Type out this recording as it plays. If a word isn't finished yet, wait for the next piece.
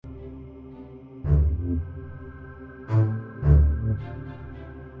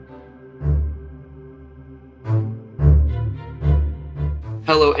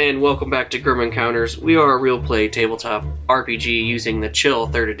Hello and welcome back to Grim Encounters. We are a real play tabletop RPG using the Chill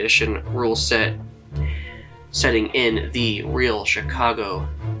 3rd Edition rule set, setting in the real Chicago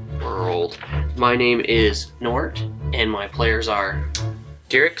world. My name is Nort, and my players are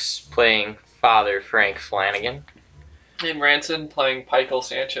Dirks playing Father Frank Flanagan. And Ranson playing Michael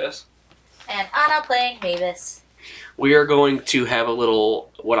Sanchez. And Anna playing Mavis. We are going to have a little,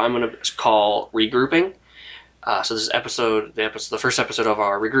 what I'm going to call regrouping. So this is the first episode of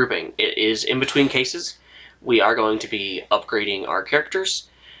our regrouping. It is in between cases. We are going to be upgrading our characters,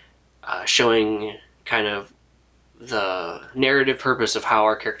 showing kind of the narrative purpose of how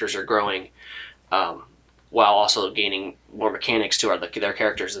our characters are growing, while also gaining more mechanics to their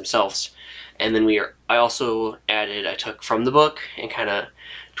characters themselves. And then I took from the book and kind of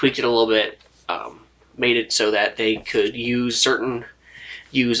tweaked it a little bit, made it so that they could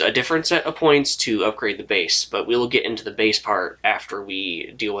use a different set of points to upgrade the base, but we'll get into the base part after we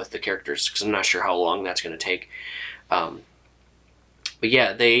deal with the characters, because I'm not sure how long that's going to take. But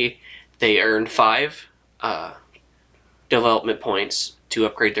yeah, they earned 5 development points to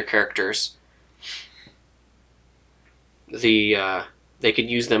upgrade their characters. They could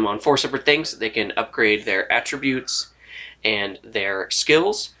use them on 4 separate things. They can upgrade their attributes and their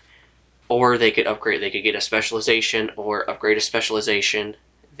skills, or they could get a specialization or upgrade a specialization.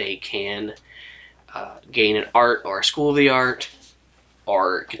 They can gain an art or a school of the art,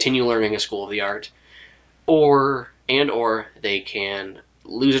 or continue learning a school of the art, or they can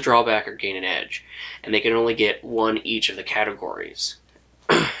lose a drawback or gain an edge. And they can only get 1 each of the categories.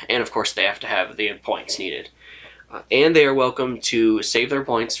 And of course they have to have the points needed. And they are welcome to save their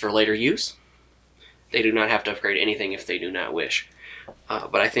points for later use. They do not have to upgrade anything if they do not wish.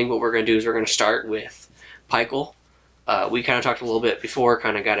 But I think what we're going to do is we're going to start with Michael. We kind of talked a little bit before,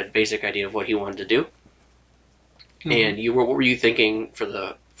 kind of got a basic idea of what he wanted to do. Mm-hmm. And what were you thinking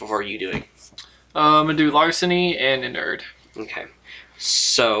for you doing? I'm going to do larceny and a nerd. Okay.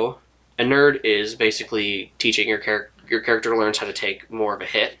 So, a nerd is basically teaching your character learns how to take more of a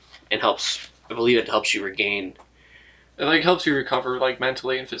hit, and I believe it helps you regain. It helps you recover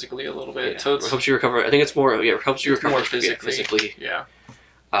mentally and physically a little bit. Yeah, so it helps you recover. I think it's more. Yeah, it helps you recover more physically. Yeah.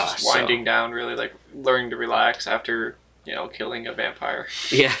 Just winding down, really, learning to relax after killing a vampire.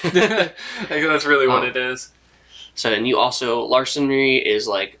 Yeah. I think that's really what it is. So, and you also larceny is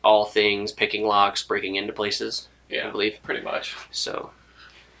all things picking locks, breaking into places. Yeah, I believe pretty much. So,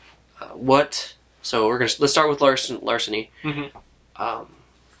 let's start with larceny. Mm-hmm.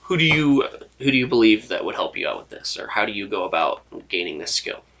 Who do you believe that would help you out with this, or how do you go about gaining this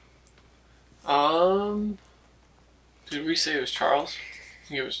skill? Did we say it was Charles?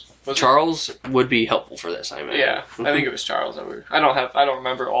 I think it was Charles would be helpful for this, I imagine. Yeah, I think it was Charles. I don't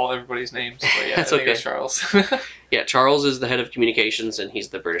remember everybody's names, but yeah, That's I think okay. it was Charles. Yeah, Charles is the head of communications, and he's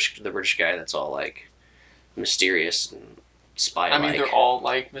the British guy that's all mysterious and spy-like. I mean, they're all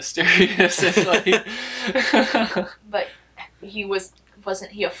mysterious and But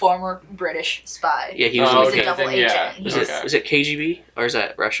wasn't he a former British spy? Yeah, he was. He was okay. a double agent. Yeah. Is it KGB or is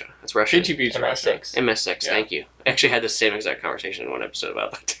that Russia? That's Russia. KGB's Russia. MS6. Yeah. Thank you. I actually had the same exact conversation in one episode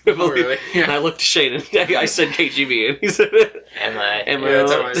about that too. Oh, really? Yeah. And I looked to Shane and I said KGB and he said it. MI. Yeah,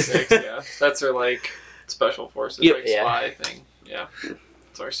 it's MI6. Yeah, that's our special forces spy thing. Yeah,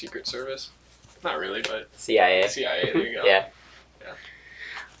 it's our secret service. Not really, but CIA. CIA. There you go. Yeah.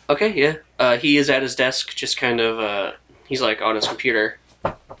 Okay. Yeah. He is at his desk, just kind of. He's on his computer,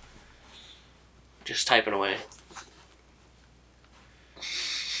 just typing away.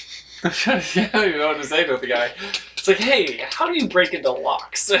 I don't even know what to say to the guy. It's hey, how do you break into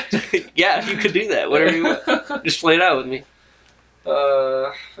locks? Yeah, you could do that. Whatever you want. Just play it out with me.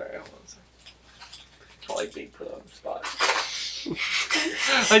 Sorry, hold on a second. I don't like being put on the spot.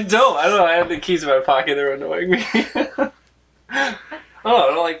 I don't know. I have the keys in my pocket. They're annoying me. I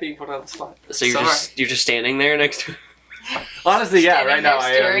don't like being put on the spot. So you're just standing there next to him? Honestly, yeah, right now I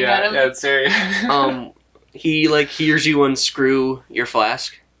am. Staring at him. Yeah, it's serious. He hears you unscrew your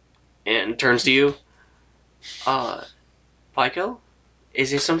flask and turns to you. Pico,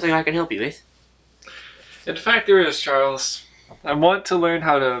 is there something I can help you with? In fact, there is, Charles. I want to learn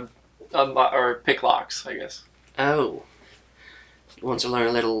how to unlock or pick locks, I guess. Oh. You want to learn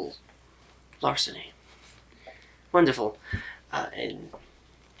a little larceny. Wonderful. And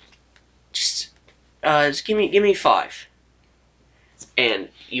just give me 5. And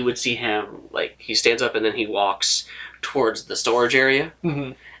you would see him, he stands up and then he walks towards the storage area.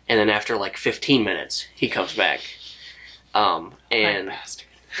 Mm-hmm. And then after 15 minutes, he comes back. And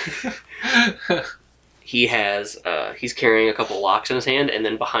he's carrying a couple locks in his hand, and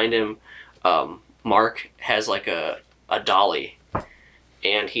then behind him, Mark has a dolly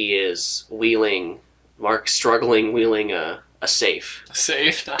and he is wheeling. Mark's struggling wheeling a safe.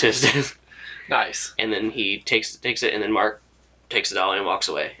 Safe. To, Nice. and then he takes it, and then Mark takes it all and walks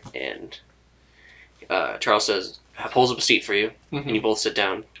away. And Charles says, pulls up a seat for you, and you both sit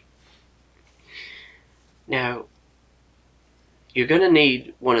down. Now, you're gonna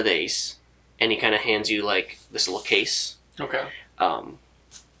need one of these, and he kind of hands you like this little case. Okay. And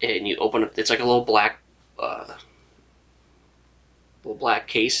you open it. It's like a little black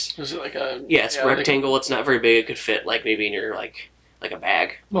case. Is it like a? Yeah, it's rectangle. It's not very big. It could fit like maybe in your like a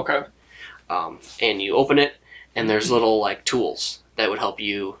bag. Okay. And you open it, and there's little like tools that would help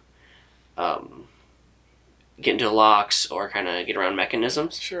you get into locks or kind of get around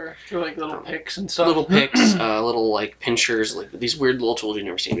mechanisms. Sure. Or like little picks and stuff. Little picks, little like pinchers, like these weird little tools you've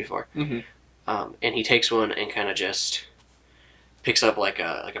never seen before. Mm-hmm. And he takes one and kind of just picks up like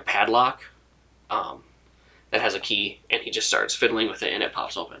a padlock that has a key, and he just starts fiddling with it, and it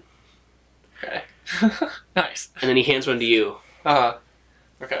pops open. Okay. Nice. And then he hands one to you.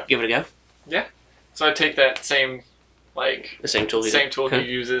 Okay. Give it a go. So I take that same, like, The same tool. he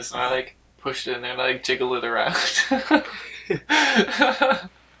uses, and I like pushed it in there and I like jiggle it around.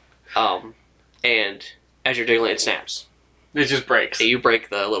 And as you're jiggling, it snaps. It just breaks. You break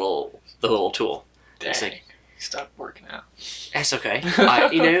the little tool. Dang. It's like, Stop working out. that's okay.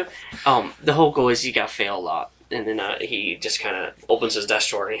 The whole goal is you got to fail a lot, and then he just kind of opens his desk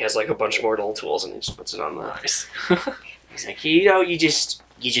drawer and he has like a bunch more little tools, and he just puts it on the. Nice. He's like, you just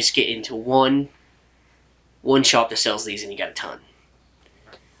get into one shop that sells these, and you got a ton,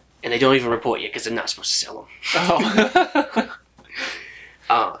 and they don't even report you because they're not supposed to sell them.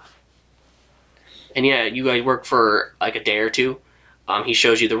 Oh. And yeah, you guys work for like a day or two. He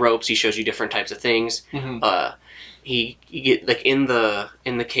shows you the ropes. He shows you different types of things. Mm-hmm. You get like in the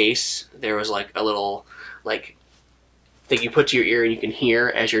case there was like a little like thing you put to your ear and you can hear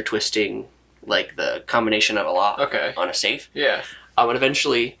as you're twisting like the combination of a lock on a safe. Yeah. And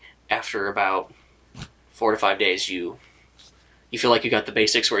eventually, after about 4 to 5 days, you feel like you got the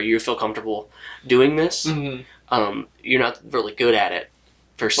basics where you feel comfortable doing this. Mm-hmm. You're not really good at it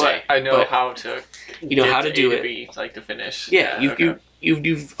per se. But I know how to. You know how to do it. B, like to finish. Yeah,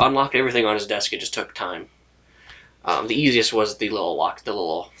 you've unlocked everything on his desk. It just took time. The easiest was the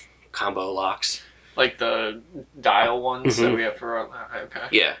little combo locks. Like the dial ones that we have for. Okay.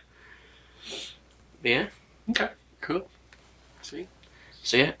 Yeah. Yeah. Okay. Cool. Sweet.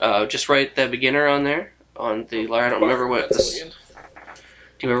 So yeah, just write the beginner on there on the. I don't remember what this. Do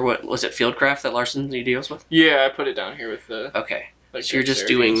you remember what was it? Fieldcraft that Larson deals with? Yeah, I put it down here with the. Okay. Like So you're just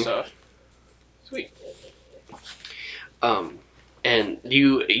therapy and doing. stuff. Sweet. And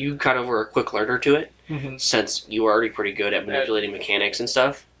you kind of were a quick learner to it, Mm-hmm. since you were already pretty good at manipulating mechanics and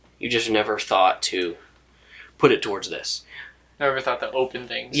stuff. You just never thought to put it towards this. Never thought to open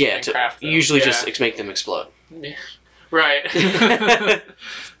things. Yeah, and craft them. usually just make them explode. Yeah. Right. This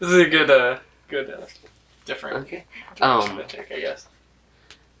is a good different Okay. direction to take, I guess.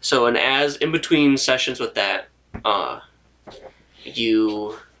 So, and as in between sessions with that,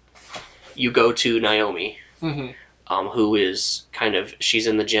 you go to Naomi, Mm-hmm. who is she's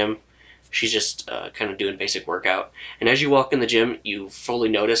in the gym. She's just kind of doing basic workout. And as you walk in the gym, you fully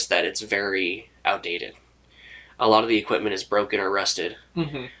notice that it's very outdated. A lot of the equipment is broken or rusted.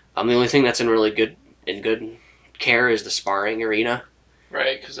 Mm-hmm. The only thing that's in really good care is the sparring arena.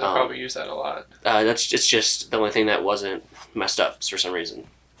 Right, because I probably use that a lot. It's just the only thing that wasn't messed up for some reason.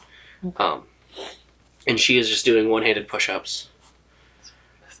 And she is just doing one-handed push-ups.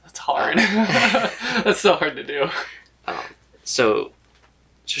 That's hard. That's so hard to do. So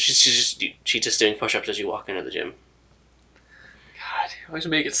she's just doing push-ups as you walk into the gym. God, you always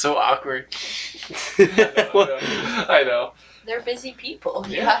make it so awkward. I know. They're busy people.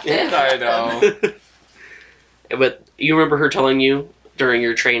 You Yeah, have to. I know. But you remember her telling you during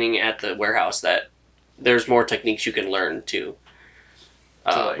your training at the warehouse that there's more techniques you can learn to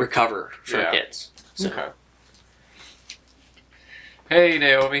recover from hits. So. Okay. Hey,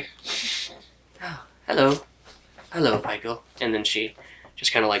 Naomi. Hello, Michael. And then she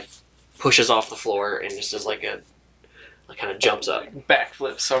just kind of like pushes off the floor and just does like kind of jumps up.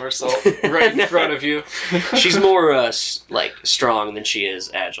 Backflip somersault right in front of you. She's more like strong than she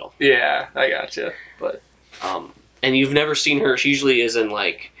is agile. Yeah, I gotcha. But and you've never seen her. She usually is in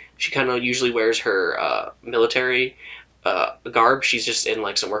like she kind of usually wears her military garb. She's just in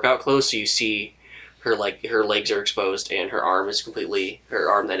like some workout clothes, so you see her legs are exposed and her arm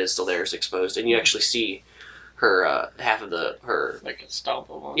that is still there is exposed, and you actually see her half of her like a stump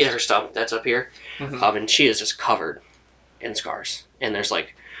almost. Yeah, her stump that's up here. Mm-hmm. And she is just covered in scars, and there's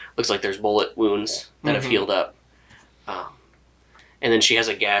looks like there's bullet wounds that have healed up. and then she has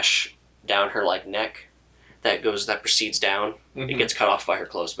a gash down her like neck that proceeds down. It gets cut off by her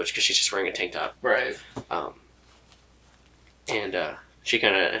clothes, but because she's just wearing a tank top. Right. And she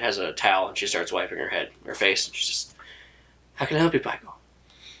kind of has a towel and she starts wiping her face, and she's just, "How can I help you, Michael?"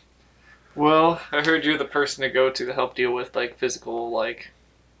 Well, I heard you're the person to go to help deal with like physical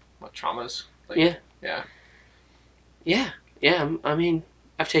traumas. Like, Yeah. Yeah. Yeah. I mean,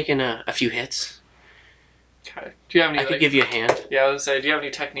 I've taken a few hits. Okay. Do you have any? I could give you a hand. Yeah, I was gonna say, do you have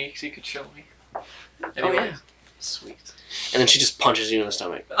any techniques you could show me? Anyway. Oh yeah. Sweet. And then she just punches you in the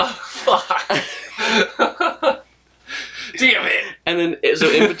stomach. Oh fuck. Damn it. And then, so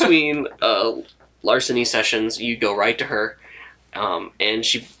in between larceny sessions, you go right to her, and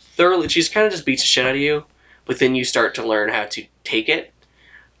she's kind of just beats the shit out of you, but then you start to learn how to take it,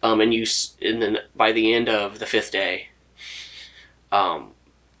 and then by the end of the 5th day,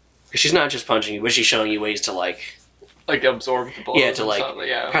 she's not just punching you, but she's showing you ways to like absorb the blows. Yeah, to like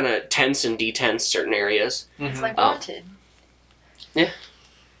kind of tense and detense certain areas. It's like Wanted. Yeah.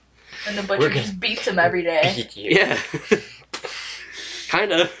 And the butcher just beats him every day. Beat you. Yeah.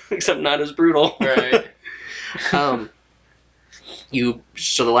 Kind of, except not as brutal. Right. So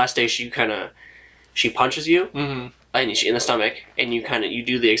the last day she punches you, Mm-hmm. and in the stomach, and you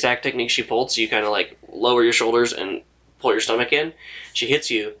do the exact technique she pulled, so you kind of like lower your shoulders and pull your stomach in. She hits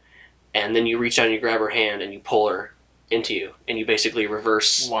you, and then you reach down and you grab her hand and you pull her into you, and you basically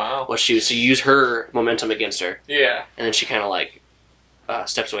reverse what she was. So you use her momentum against her. Yeah. And then she kind of like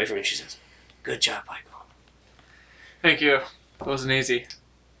steps away from you and she says, "Good job, Michael." Thank you. It wasn't easy.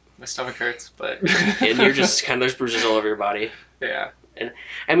 My stomach hurts, but. And you're just there's bruises all over your body. Yeah. And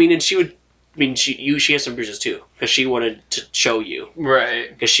I mean, and she has some bruises too, because she wanted to show you. Right.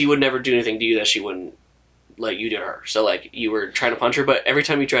 Because she would never do anything to you that she wouldn't like you did her. So like you were trying to punch her, but every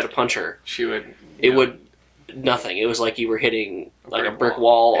time you tried to punch her, She would. would nothing. It was like you were hitting like a brick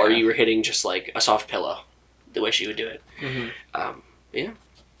wall, or you were hitting just like a soft pillow. The way she would do it. Mm-hmm. Yeah.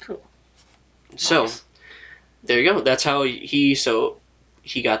 Cool. So Nice. there you go. That's how he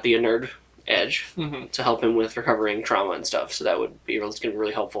got the nerd edge to help him with recovering trauma and stuff. So it's gonna be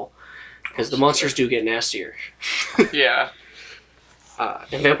really helpful, because the monsters do get nastier. Yeah.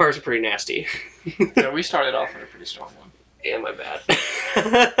 And vampires are pretty nasty. Yeah, we started off with a pretty strong one. Yeah, my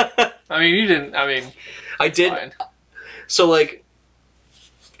bad. I mean, you didn't. I mean, I did. fine. So like,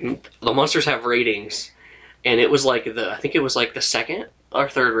 the monsters have ratings, and it was like I think it was like the 2nd or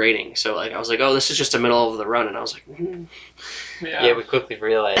 3rd rating. So like I was like, oh, this is just a middle of the run, and I was like, Yeah, we quickly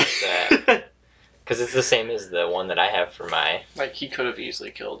realized that. Because it's the same as the one that I have for my... Like, he could have easily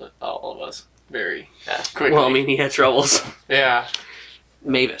killed all of us very Yeah. quickly. Well, I mean, he had troubles. Yeah.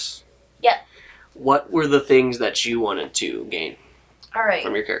 Mavis. Yeah. What were the things that you wanted to gain All right.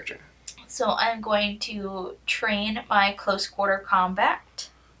 from your character? So I'm going to train my close quarter combat.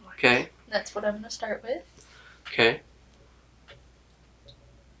 Okay. That's what I'm going to start with. Okay.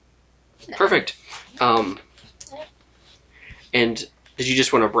 Perfect. And did you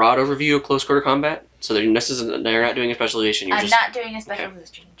just want a broad overview of close quarter combat? So they're not doing a specialization. I'm not doing a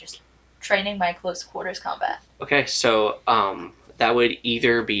specialization, just training my close quarters combat. Okay, so that would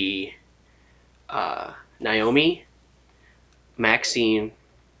either be Naomi, Maxine,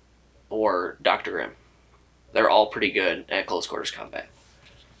 or Dr. Grimm. They're all pretty good at close quarters combat.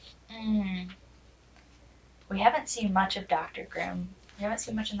 We haven't seen much of Dr. Grimm. We haven't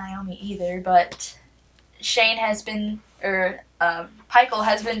seen much of Naomi either, but Shane has been, Michael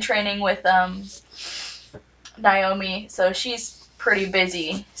has been training with Naomi, so she's pretty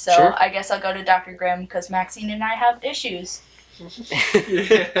busy. So Sure. I guess I'll go to Dr. Grimm because Maxine and I have issues.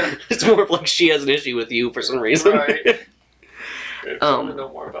 It's more like she has an issue with you for some reason. Right. I want to know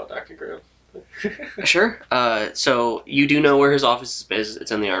more about Dr. Grimm. Sure. So you do know where his office is.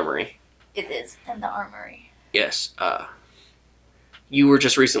 It's in the armory. It is in the armory. Yes. You were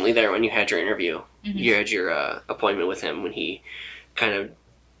just recently there when you had your interview. Mm-hmm. You had your appointment with him when he kind of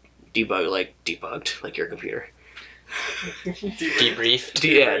debugged like your computer. Debriefed.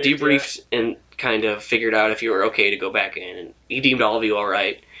 Debriefed and kind of figured out if you were okay to go back in. And he deemed all of you all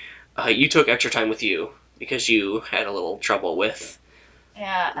right. You took extra time with you because you had a little trouble with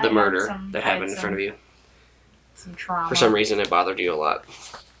Yeah, the murder that happened in front of you. Some trauma. For some reason, it bothered you a lot.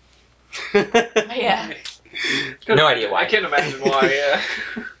 Yeah. No idea why. I can't imagine why,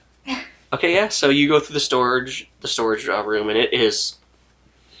 yeah. Okay, yeah. So you go through the storage room, and it is.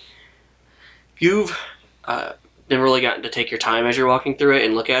 You've never really gotten to take your time as you're walking through it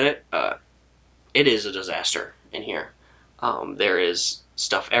and look at it. It is a disaster in here. There is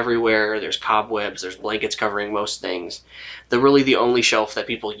stuff everywhere. There's cobwebs. There's blankets covering most things. The only shelf that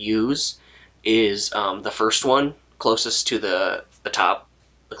people use is the first one closest to the top,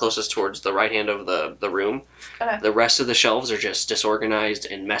 the closest towards the right hand of the room. Okay. The rest of the shelves are just disorganized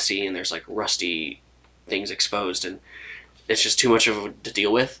and messy, and there's like rusty things exposed, and it's just too much to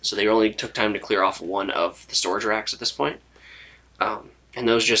deal with. So they only took time to clear off one of the storage racks at this point. And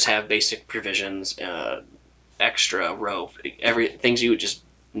those just have basic provisions, extra rope, things you would just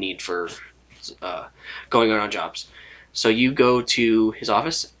need for going on jobs. So you go to his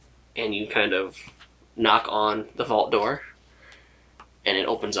office and you kind of knock on the vault door, and it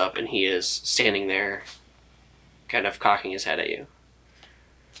opens up, and he is standing there, kind of cocking his head at you.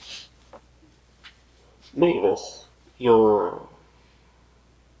 Mavis, you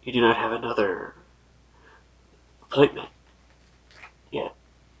do not have another appointment yet.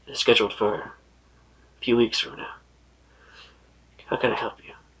 It's scheduled for a few weeks from now. How can I help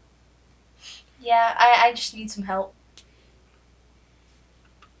you? Yeah, I just need some help.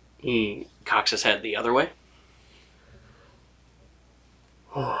 He cocks his head the other way.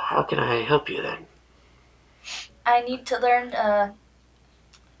 How can I help you then? I need to learn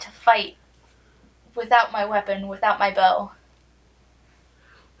to fight without my weapon, without my bow.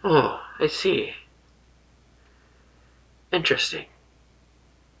 Oh, I see. Interesting.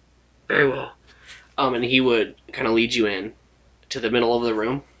 Very well. And he would kind of lead you in to the middle of the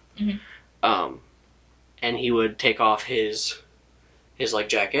room. Mm-hmm. And he would take off his like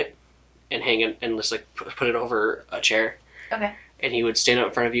jacket and hang it and just like put it over a chair. Okay. And he would stand up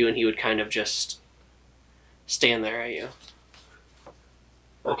in front of you, and he would kind of just stand there at you.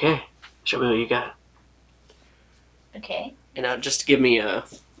 Okay, show me what you got. Okay. And now just give me a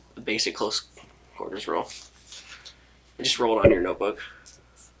basic close quarters roll. Just roll it on your notebook.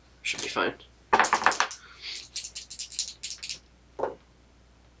 Should be fine.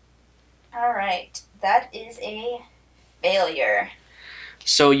 Alright. That is a failure.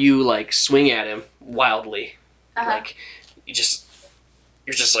 So you like swing at him wildly. Uh-huh. Like you're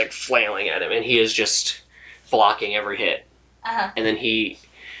just like flailing at him, and he is just blocking every hit. Uh-huh. And then he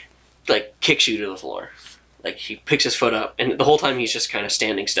like kicks you to the floor. Like he picks his foot up, and the whole time he's just kind of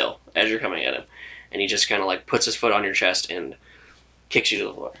standing still as you're coming at him. And he just kind of like puts his foot on your chest and kicks you to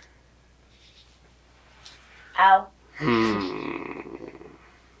the floor. Ow.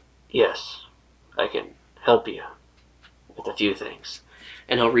 Yes, I can help you with a few things.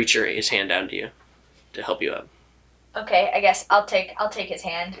 And he'll reach his hand down to you to help you up. Okay, I guess I'll take his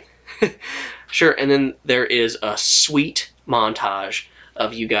hand. Sure, and then there is a sweet montage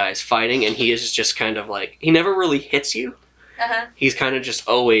of you guys fighting, and he is just kind of like, he never really hits you. Uh-huh. He's kind of just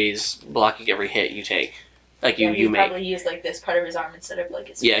always blocking every hit you take. Like Yeah, you make. probably use like this part of his arm instead of like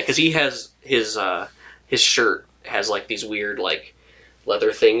his Yeah, fist. because he has his shirt has like these weird like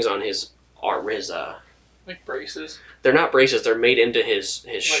leather things on his arm. Like braces. They're not braces. They're made into his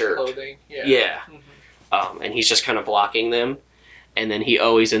Like shirt. clothing. Yeah. Yeah. Mm-hmm. And he's just kind of blocking them, and then he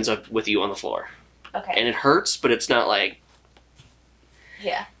always ends up with you on the floor. Okay. And it hurts, but it's not like.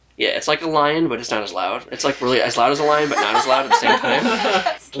 Yeah. Yeah, it's like a lion, but it's not as loud. It's like really as loud as a lion, but not as loud at the same time.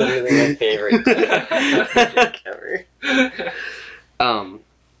 It's literally my favorite ever.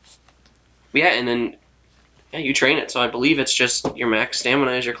 Yeah, and then you train it. So I believe it's just your max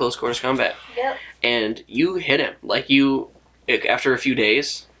stamina is your close quarters combat. Yep. And you hit him like after a few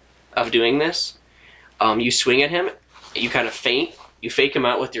days of doing this, you swing at him, you kind of feint, you fake him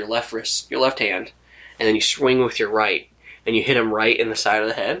out with your left wrist, your left hand, and then you swing with your right, and you hit him right in the side of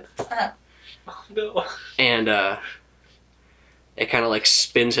the head. Oh, no. And it kind of like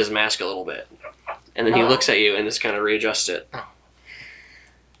spins his mask a little bit, and then he looks at you and just kind of readjusts it,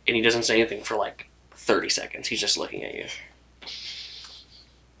 and he doesn't say anything for like 30 seconds. He's just looking at you.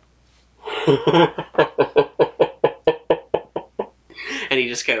 And he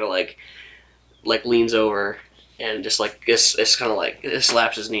just kind of like leans over and just like it's kind of like it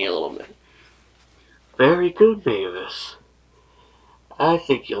slaps his knee a little bit. Very good, Mavis. I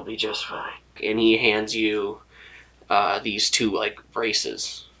think you'll be just fine. And he hands you these two like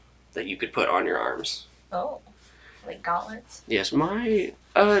braces that you could put on your arms. Oh. Like gauntlets? Yes, my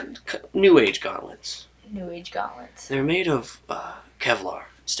new age gauntlets. New age gauntlets. They're made of Kevlar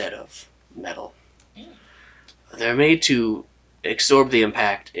instead of metal. Mm. They're made to absorb the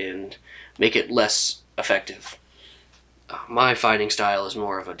impact and make it less effective. My fighting style is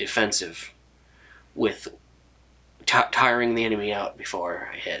more of a defensive, with tiring the enemy out before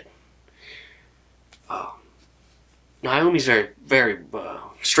I hit. Naomi's very, very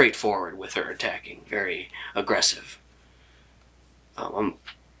straightforward with her attacking, very aggressive.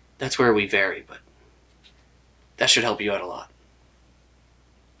 That's where we vary, but that should help you out a lot.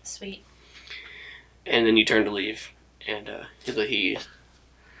 Sweet. And then you turn to leave, and you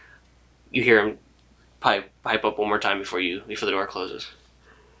hear him pipe up one more time before the door closes.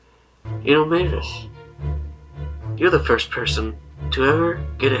 You know, Mavis, you're the first person to ever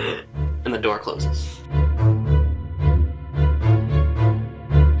get a hit. And the door closes.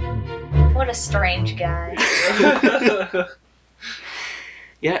 What a strange guy.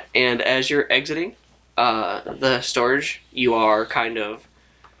 Yeah, and as you're exiting the storage, you are kind of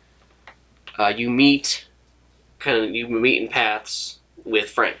you meet in paths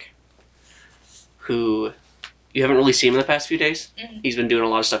with Frank, who you haven't really seen him in the past few days. Mm-hmm. He's been doing a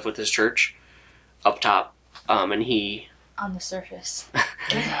lot of stuff with his church up top, and he on the surface.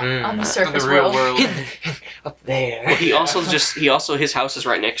 Mm. On the surface the real world. Up there. well, he also his house is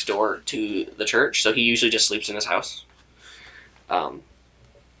right next door to the church, so he usually just sleeps in his house. But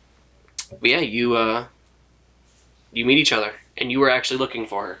yeah, you meet each other, and you were actually looking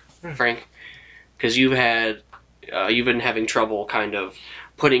for her, Frank, because you've been having trouble kind of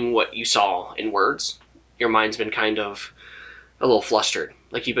putting what you saw in words. Your mind's been kind of a little flustered,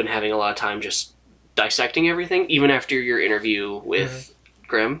 like you've been having a lot of time just dissecting everything, even after your interview with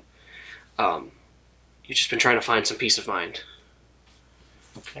Grimm. You've just been trying to find some peace of mind.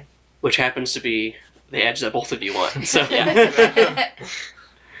 Okay. Which happens to be the edge that both of you want. So Yeah.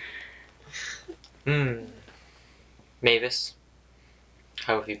 Mavis,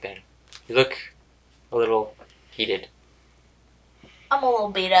 how have you been? You look a little heated. I'm a little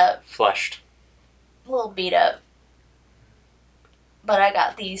beat up. Flushed. But I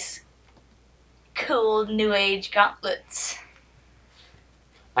got these cool new age gauntlets.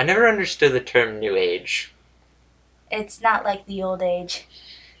 I never understood the term New Age. It's not like the old age.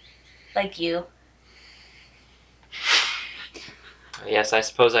 Like you. Yes, I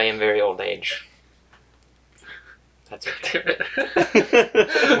suppose I am very old age. That's okay.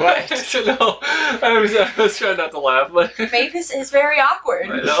 What? No, I was trying not to laugh, but Mavis is very awkward.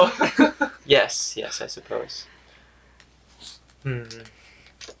 I know. Yes, I suppose. I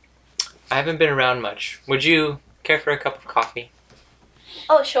haven't been around much. Would you care for a cup of coffee?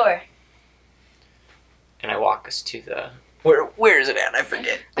 Oh, sure. And I walk us to the... Where is it at? I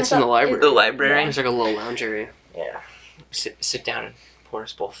forget. it's in the library. The library? There's like a little lounge area. Yeah. Sit down and pour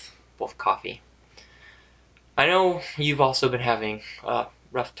us both coffee. I know you've also been having a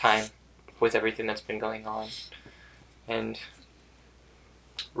rough time with everything that's been going on. And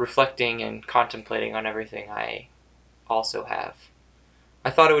reflecting and contemplating on everything I also have. I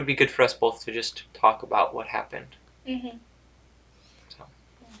thought it would be good for us both to just talk about what happened. Mm-hmm. So.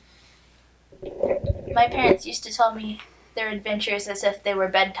 My parents used to tell me their adventures as if they were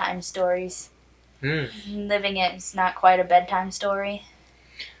bedtime stories. Living it is not quite a bedtime story.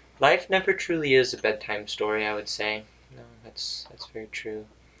 Life never truly is a bedtime story, I would say. No, that's very true.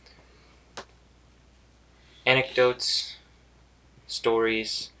 Anecdotes,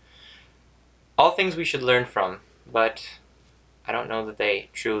 stories, all things we should learn from, but I don't know that they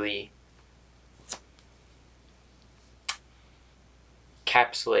truly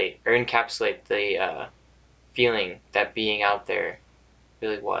encapsulate the feeling that being out there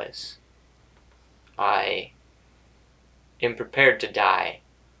really was. I am prepared to die,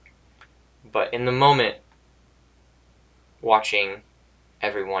 but in the moment, watching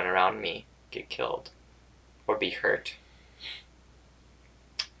everyone around me get killed or be hurt,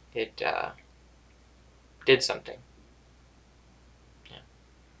 it did something. Yeah,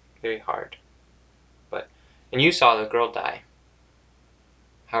 very hard. And you saw the girl die.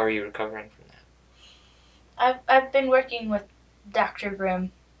 How are you recovering from that? I've been working with Dr. Grimm.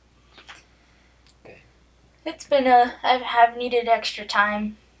 Okay. It's been I've needed extra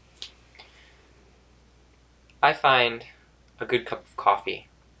time. I find a good cup of coffee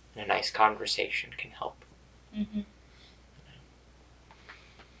and a nice conversation can help. Mm-hmm.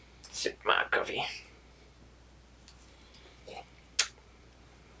 Sip my coffee.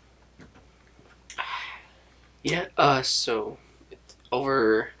 Yeah, so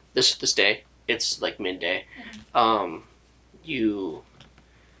over this day, it's like midday. You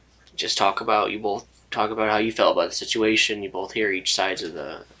both talk about how you felt about the situation. You both hear each sides of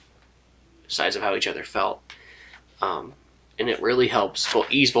how each other felt. And it really helps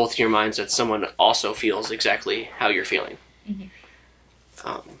ease both of your minds that someone also feels exactly how you're feeling.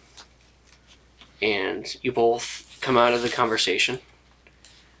 Mm-hmm. And you both come out of the conversation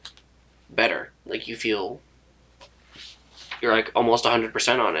better. Like you're like almost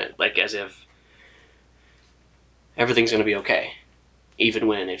 100% on it, like as if everything's going to be okay, even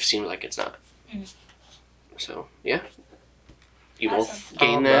when it seems like it's not. So, yeah. You both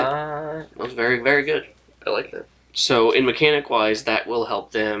gain that. That was very, very good. I like that. So, in mechanic-wise, that will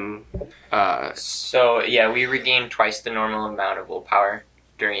help them... So, yeah, we regain twice the normal amount of willpower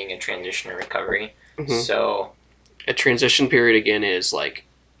during a transition or recovery. So a transition period again is like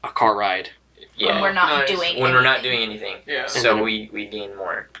a car ride. yeah, When we're not nice. doing when we're not anything. doing anything. Yeah. So then- we gain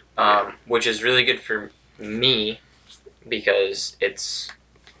more, which is really good for me because it's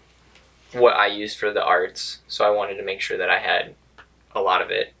what I use for the arts. So I wanted to make sure that I had a lot of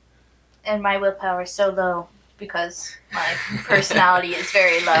it. And my willpower is so low because my personality is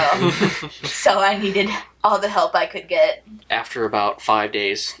very low. So I needed all the help I could get. After about 5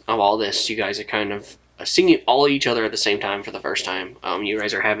 days of all this, you guys are kind of seeing all each other at the same time for the first time. You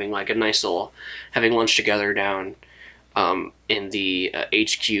guys are having like a nice little, having lunch together down in the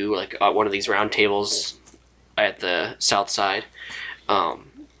HQ, like one of these round tables at the south side.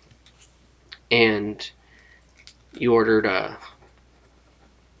 And you ordered a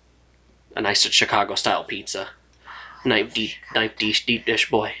nice Chicago style pizza. Deep dish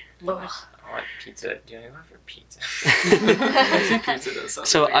boy. Ugh. I want pizza. Do I want for pizza? Pizza does sound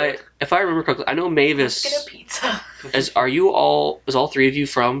So really good. if I remember correctly, I know Mavis. Let's get a pizza. Is all three of you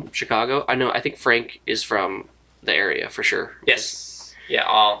from Chicago? I think Frank is from the area for sure. Yes. Yeah.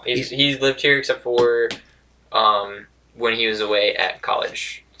 All he's lived here except for when he was away at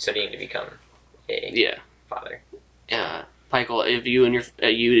college studying to become a Yeah. father. Michael, if you and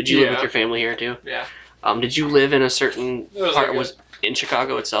did you live with Yeah. your family here too? Yeah. Did you live in a certain It was part? like a- Was in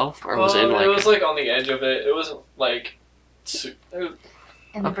Chicago itself, or was it in like? It was like on the edge of it. It wasn't like.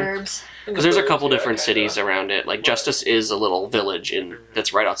 In the Okay. burbs. Because there's a couple different kinda. cities around it. Like Right. Justice is a little village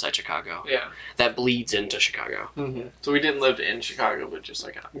that's right outside Chicago. Yeah. That bleeds into Chicago. Mm-hmm. So we didn't live in Chicago, but just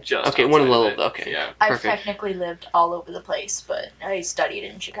just. Okay, one of the outside little. it. Okay. Yeah. I've Perfect. technically lived all over the place, but I studied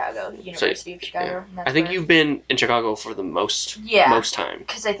in Chicago, University of Chicago. And that's I think where- you've been in Chicago for the most time.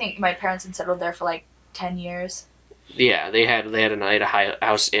 Because I think my parents had settled there for like 10 years. Yeah, they had a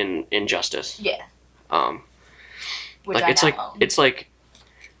house in Justice. Yeah. Which Like I it's now like own. it's like,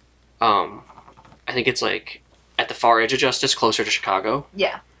 I think it's like at the far edge of Justice, closer to Chicago.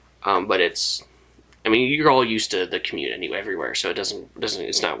 Yeah. But I mean, you're all used to the commute anyway, everywhere, so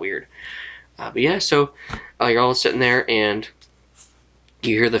it's not weird. But yeah, so you're all sitting there and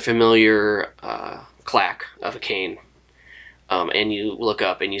you hear the familiar clack of a cane, and you look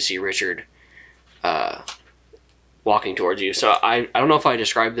up and you see Richard walking towards you. So I don't know if I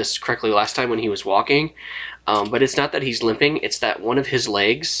described this correctly last time when he was walking, but it's not that he's limping, it's that one of his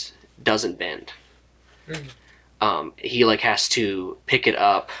legs doesn't bend. He like has to pick it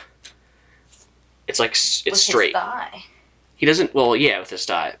up. It's like it's With straight. His thigh. He doesn't. Well, yeah, with his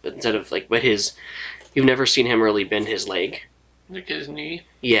thigh, but instead of like, but his, you've never seen him really bend his leg. Like his knee.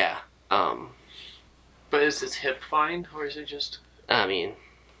 Yeah. But is his hip fine, or is it just? I mean,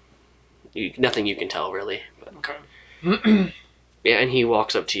 nothing you can tell really. But Okay. yeah, and he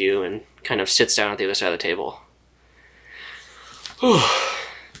walks up to you and kind of sits down at the other side of the table.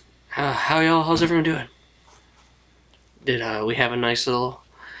 How's everyone doing? Did we have a nice little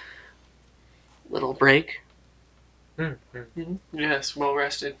break? Yes, well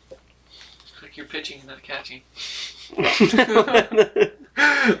rested. Like you're pitching and not catching. Did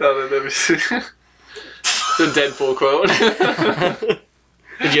No, that was it's a Deadpool quote.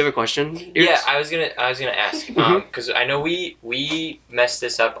 you have a question? Yeah, I was gonna ask because I know we messed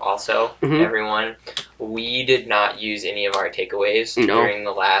this up also. Mhm. Everyone, we did not use any of our takeaways No. during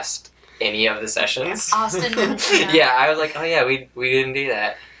the last any of the sessions. Austin. Yeah, I was like, oh yeah, we didn't do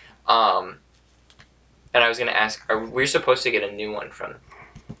that. And I was gonna ask, we're supposed to get a new one from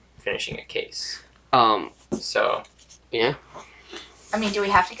finishing a case? So Yeah. I mean, do we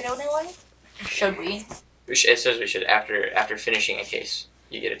have to get a new one? Or should we? it says we should after finishing a case,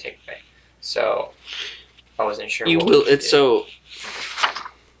 you get a takeaway. So I wasn't sure. You what we will. should It's do.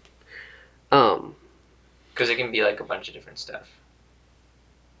 so. Because it can be like a bunch of different stuff.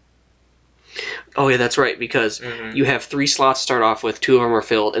 Oh yeah, that's right. Because Mm-hmm. you have 3 slots to start off with, 2 of them are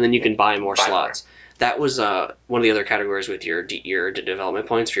filled, and then you can buy more Buy slots. That was one of the other categories with your development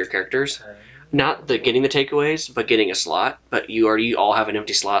points for your characters. Not the getting the takeaways, but getting a slot. But you already all have an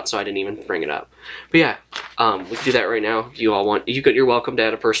empty slot, so I didn't even bring it up. But yeah, we can do that right now. Do you all want? You're welcome to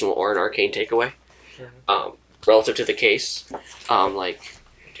add a personal or an arcane takeaway. Relative to the case, like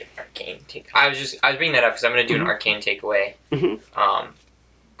Arcane take. I was bringing that up because I'm gonna do an arcane takeaway. Mhm.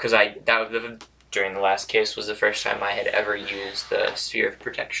 Because during the last case was the first time I had ever used the sphere of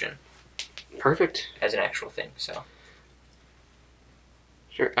protection perfect. as an actual thing. So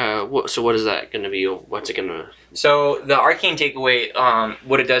Sure. So what is that going to be? What's it going to? So the arcane takeaway,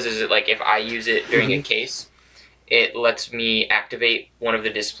 what it does is if I use it during a case, it lets me activate one of the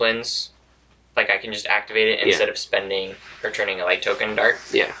disciplines. Like I can just activate it instead of spending or turning a light token dark.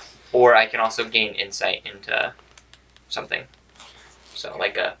 Yeah. Or I can also gain insight into something. So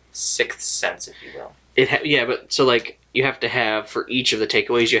like a sixth sense, if you will. Yeah, but so like you have to have for each of the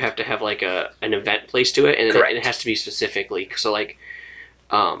takeaways, you have to have like an event placed to it, and Correct. it has to be specifically. So like,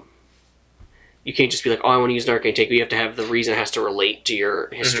 you can't just be like, oh, I want to use an arcane takeaway. You have to have the reason it has to relate to your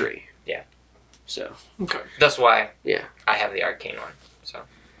history. Yeah. So Okay. That's why. Yeah. I have the arcane one. So.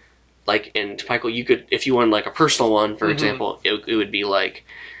 Like in Michael, you could, if you wanted like a personal one, for example, it would be like,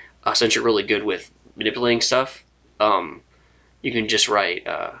 since you're really good with manipulating stuff, you can just write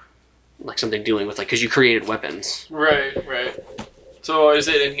like something dealing with like, because you created weapons. Right. So is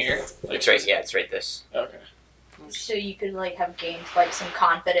it in here? Like It's right. Yeah, it's right. This. Okay. So you could like have gained like some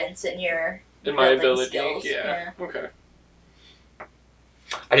confidence in your In my building ability. skills. Yeah. Okay.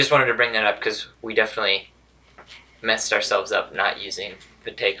 I just wanted to bring that up because we definitely messed ourselves up not using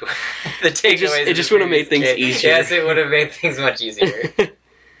the takeaway. The takeaways. It just would have made things easier. Yes, it would have made things much easier.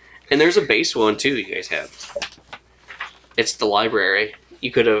 And there's a base one too. You guys have. It's the library.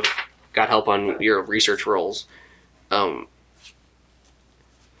 You could have got help on your research roles.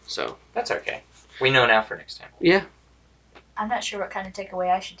 So That's okay. We know now for next time. yeah. I'm not sure what kind of takeaway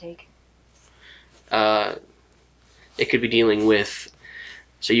I should take. It could be dealing with.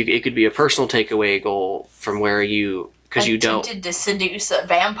 So it could be a personal takeaway goal from where you, because you don't. Attempted to seduce a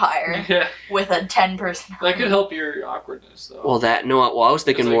vampire Yeah. with a 10 personality. That could help your awkwardness though. Well, I was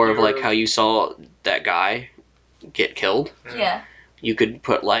thinking It's like more you of like were- how you saw that guy get killed. Yeah. You could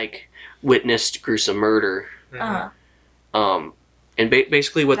put like witnessed gruesome murder. Uh-huh. And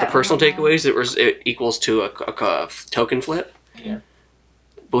basically what the That personal one. takeaways it equals to a token flip. Yeah.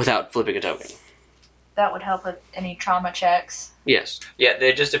 But without flipping a token. That would help with any trauma checks. Yes. Yeah,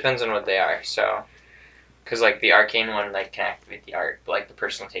 it just depends on what they are. So, because like the arcane one, like can activate the art, but like the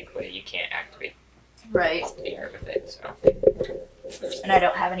personal takeaway, you can't activate Right. the art with it. So. And I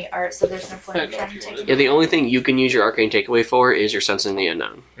don't have any art, so there's no point in I know trying if you to wanted take Yeah, the only thing you can use your arcane takeaway for is your sensing the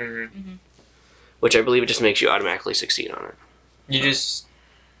unknown. Mm-hmm. Which I believe it just makes you automatically succeed on it. You just,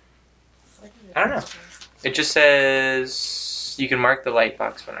 I don't know. It just says you can mark the light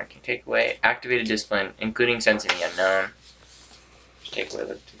box for an arcane takeaway, activate a discipline, including sensing the unknown. Take away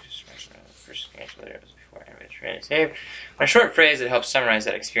the first experience whether it was before I was trying to save. On a short phrase that helps summarize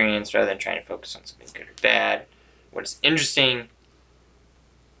that experience rather than trying to focus on something good or bad. What's interesting.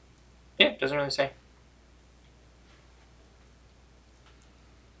 Yeah, it doesn't really say.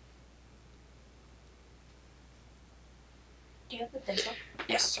 Do you have the pencil?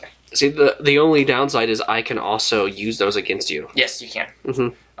 Yes, sorry. See, the only downside is I can also use those against you. Yes, you can.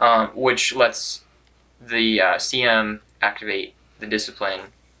 Mm-hmm. Which lets the CM activate the discipline,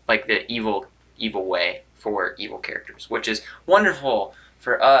 like the evil way for evil characters, which is wonderful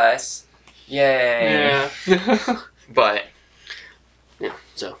for us. Yay! Yeah. But Yeah,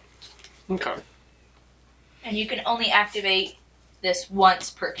 so. Okay. And you can only activate this once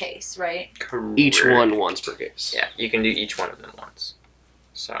per case, right? Each correct. one once per case. Yeah, you can do each one of them once.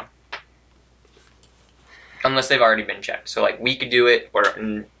 So, unless they've already been checked. So, like, we could do it,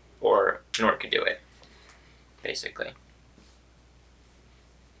 or Nort could do it, basically.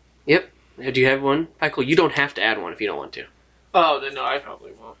 Do you have one, Michael? You don't have to add one if you don't want to. Oh, then no, I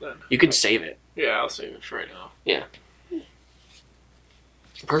probably won't then. You can save it. Yeah, I'll save it for right now.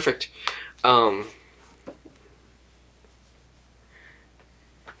 Perfect. Sorry.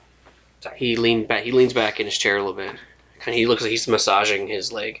 He leans back in his chair a little bit. He looks like he's massaging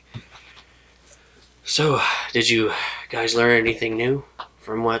his leg. So, did you guys learn anything new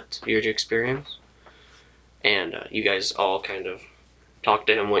from what your experience? And you guys all kind of talked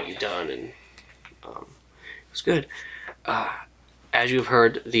to him what you've done, and it was good. As you've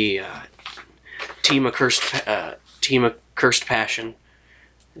heard, the team of Cursed Passion,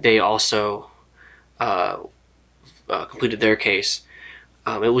 they also completed their case.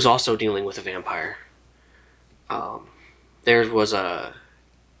 It was also dealing with a vampire. Theirs was a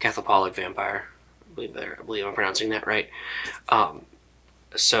Cathopolic vampire. I believe I'm pronouncing that right.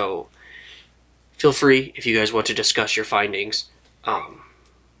 So feel free if you guys want to discuss your findings.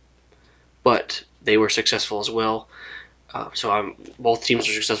 But they were successful as well. So both teams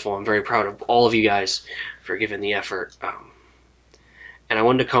were successful. I'm very proud of all of you guys for giving the effort. And I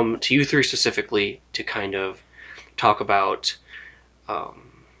wanted to come to you three specifically to kind of talk about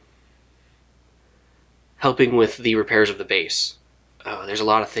helping with the repairs of the base. There's a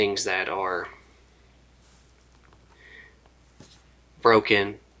lot of things that are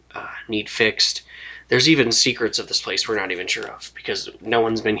broken, need fixed. There's even secrets of this place we're not even sure of because no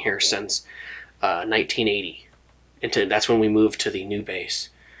one's been here since 1980. And that's when we moved to the new base.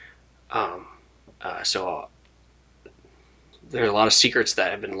 So there's a lot of secrets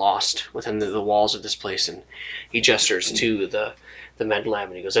that have been lost within the walls of this place. And he gestures to the med lab,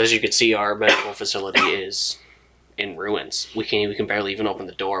 and he goes, as you can see, our medical facility is in ruins. We can barely even open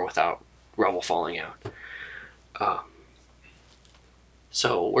the door without rubble falling out.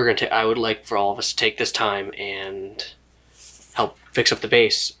 So I would like for all of us to take this time and help fix up the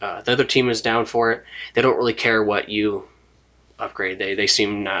base. The other team is down for it. They don't really care what you upgrade. They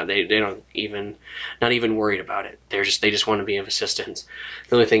seem they don't even not even worried about it. They just want to be of assistance.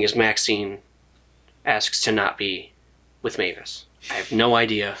 The only thing is Maxine asks to not be with Mavis. I have no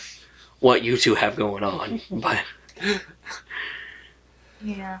idea what you two have going on, but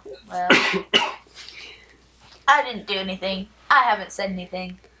Yeah, well, I didn't do anything. I haven't said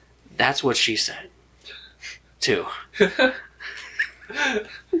anything. that's what she said too.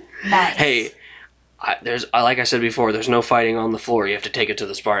 Nice. Hey, like I said before, there's no fighting on the floor. You have to take it to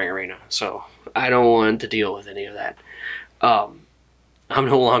the sparring arena. So I don't want to deal with any of that. I'm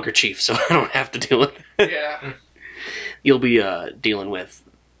no longer chief, so I don't have to deal with it. Yeah. You'll be dealing with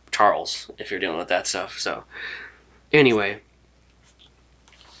Charles if you're dealing with that stuff. So anyway,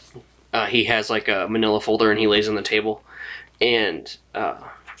 he has like a manila folder and he lays on the table. And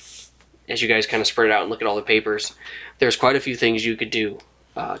as you guys kind of spread it out and look at all the papers, there's quite a few things you could do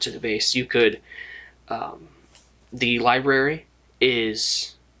to the base. You could, the library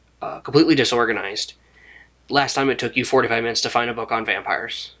is completely disorganized. Last time it took you 45 minutes to find a book on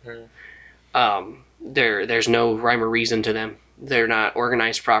vampires. There's no rhyme or reason to them. They're not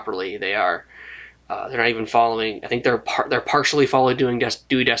organized properly. They're not even following. I think they're partially following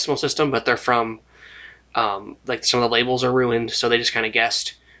Dewey Decimal System, but they're from like some of the labels are ruined, so they just kind of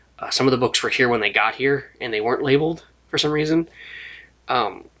guessed. Some of the books were here when they got here, and they weren't labeled for some reason.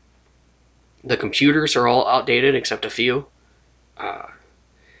 The computers are all outdated except a few.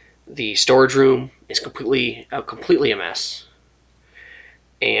 The storage room is completely a mess,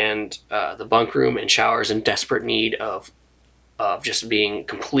 and the bunk room and showers in desperate need of just being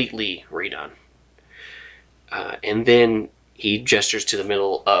completely redone. And then he gestures to the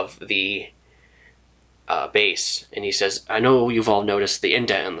middle of the base, and he says, I know you've all noticed the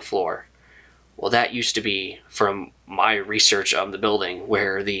indent in the floor. Well, that used to be from my research of the building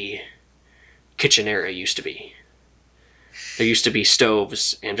where the kitchen area used to be. There used to be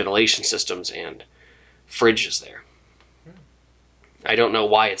stoves and ventilation systems and fridges there. I don't know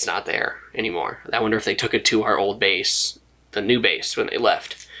why it's not there anymore. I wonder if they took it to our old base, the new base, when they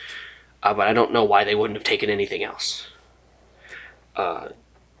left. But I don't know why they wouldn't have taken anything else.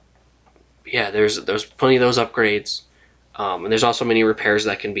 Yeah, there's plenty of those upgrades, and there's also many repairs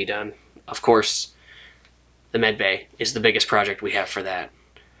that can be done. Of course, the med bay is the biggest project we have for that.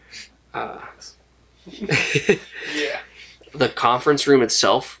 Yeah. The conference room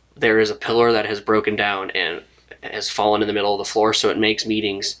itself, there is a pillar that has broken down and has fallen in the middle of the floor, so it makes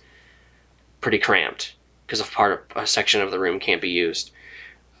meetings pretty cramped because a section of the room can't be used.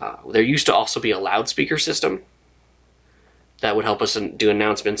 There used to also be a loudspeaker system that would help us do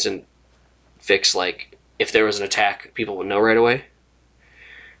announcements and fix, like, if there was an attack, people would know right away.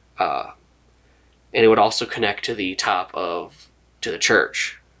 And it would also connect to the to the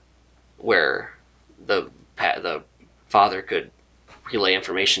church, where the father could relay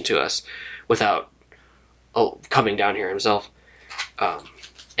information to us without coming down here himself.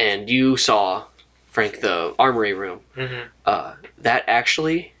 And you saw, Frank, the armory room. Mm-hmm. That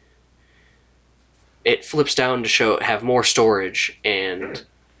actually, it flips down to have more storage, and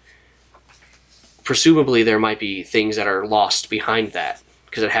presumably there might be things that are lost behind that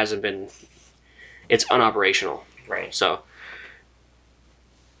because it's unoperational. Right. So,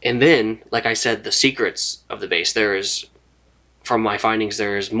 and then, like I said, the secrets of the base, from my findings,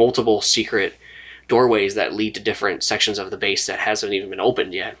 there's multiple secret doorways that lead to different sections of the base that hasn't even been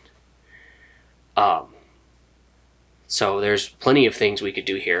opened yet. So there's plenty of things we could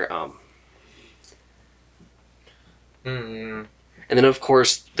do here. Mm-hmm. And then, of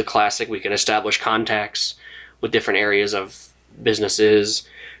course, the classic, we can establish contacts with different areas of businesses,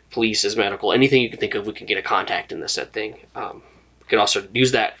 police, medical, anything you can think of, we can get a contact in this said thing. We could also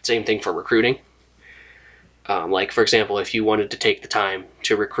use that same thing for recruiting. Like, for example, if you wanted to take the time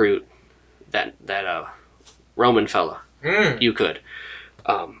to recruit that Roman fella, you could.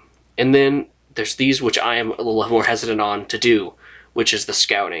 And then there's these, which I am a little more hesitant on to do, which is the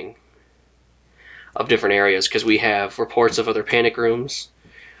scouting of different areas, because we have reports of other panic rooms,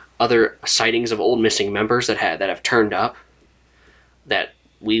 other sightings of old missing members that have turned up that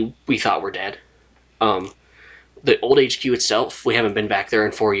we thought were dead. The old HQ itself, we haven't been back there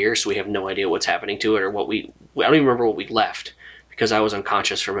in 4 years, so we have no idea what's happening to it, or I don't even remember what we left because I was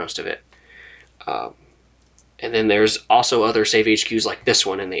unconscious for most of it. And then there's also other save HQs like this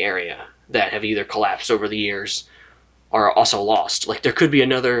one in the area that have either collapsed over the years or are also lost. Like there could be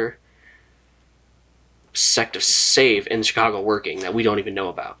another sect of save in Chicago working that we don't even know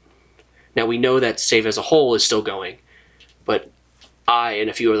about. Now we know that save as a whole is still going, but I and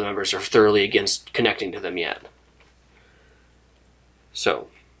a few other members are thoroughly against connecting to them yet. So,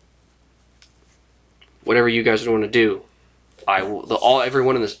 whatever you guys would want to do, I will. Every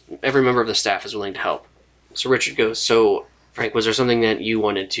member of the staff is willing to help. So Richard goes. So Frank, was there something that you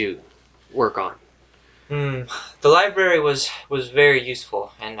wanted to work on? The library was very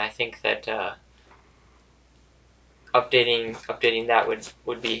useful, and I think that updating that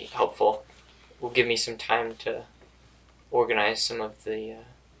would be helpful. Will give me some time to organize some of the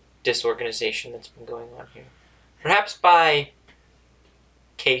disorganization that's been going on here. Perhaps by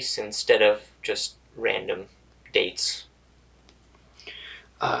case instead of just random dates.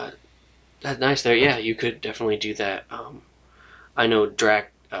 That's nice there. Yeah, you could definitely do that. I know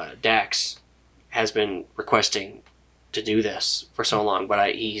Dax has been requesting to do this for so long,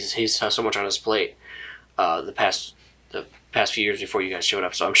 but he's has so much on his plate the past few years before you guys showed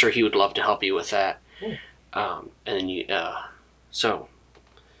up. So I'm sure he would love to help you with that. And then so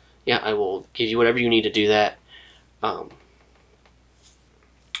yeah, I will give you whatever you need to do that. And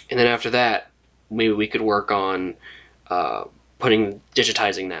then after that, maybe we could work on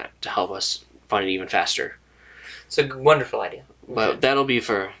digitizing that to help us find it even faster. It's a wonderful idea. But that'll be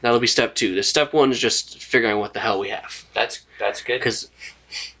step 2. The step 1 is just figuring out what the hell we have. That's good. Because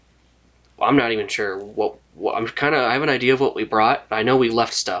I'm not even sure what I have an idea of what we brought. But I know we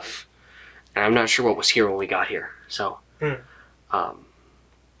left stuff, and I'm not sure what was here when we got here. So,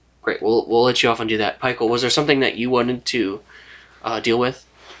 great. We'll let you off and do that. Michael, was there something that you wanted to deal with?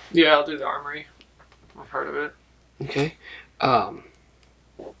 Yeah, I'll do the armory. I'm part of it. Okay. I'm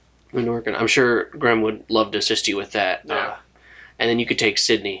sure Graham would love to assist you with that. Yeah. And then you could take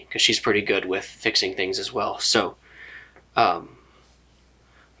Sydney, because she's pretty good with fixing things as well. So,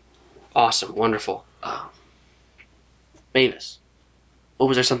 awesome, wonderful. Mavis,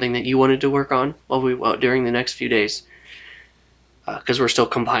 was there something that you wanted to work on during the next few days? Because we're still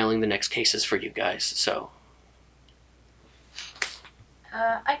compiling the next cases for you guys. So.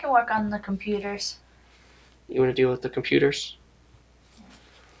 I can work on the computers. You want to deal with the computers?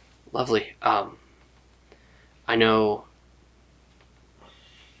 Lovely. I know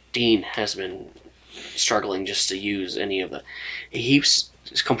Dean has been struggling just to use any of the... He keeps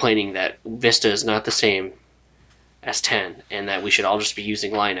complaining that Vista is not the same as 10, and that we should all just be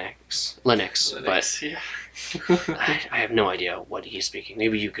using Linux, but yeah. I have no idea what he's speaking.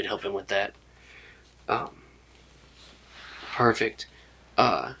 Maybe you could help him with that. Perfect.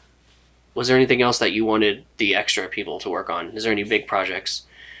 Was there anything else that you wanted the extra people to work on? Is there any big projects?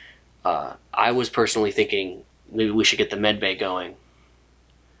 I was personally thinking maybe we should get the med bay going.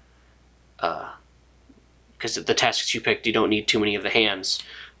 Because the tasks you picked, you don't need too many of the hands.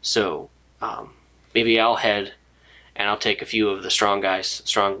 So maybe I'll head, and I'll take a few of the strong guys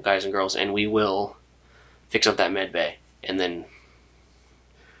and girls, and we will fix up that med bay, and then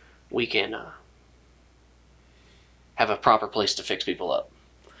we can have a proper place to fix people up.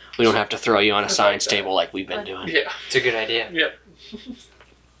 We don't have to throw you on a science table like we've been doing. Yeah. It's a good idea. Yep.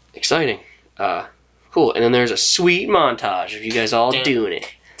 Exciting. Cool. And then there's a sweet montage of you guys all doing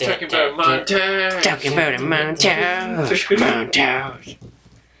it. Talking about montage. Talking about a montage. Montage.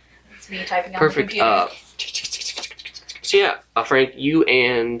 It's me typing on Perfect. the computer. So yeah, Frank, you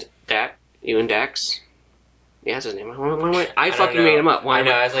and Dax. Yeah, that's his name. I fucking made him up. Why I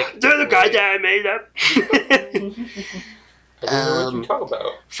know. I was like, they're the guys that I made up. I don't know what you talk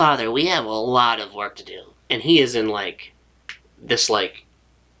about. Father, we have a lot of work to do, and he is in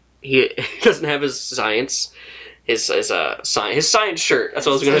he doesn't have his science. His science shirt. That's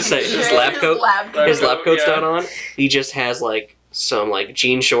what I was gonna say. His lab coat. His lab coat's not on. He just has some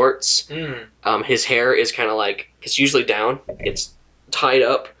jean shorts. His hair is kind of it's usually down. It's tied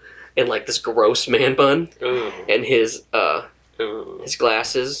up in this gross man bun. Ooh. And his Ooh.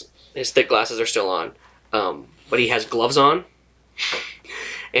 glasses, his thick glasses are still on. But he has gloves on.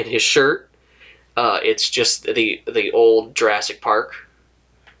 And his shirt, it's just the old Jurassic Park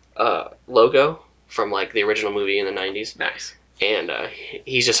logo from the original movie in the 90s. Nice. And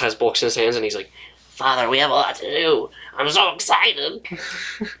he just has books in his hands, and he's like, Father, we have a lot to do. I'm so excited.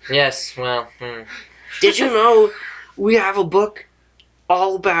 Yes, well, Did you know we have a book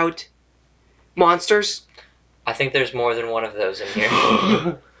all about monsters? I think there's more than one of those in here.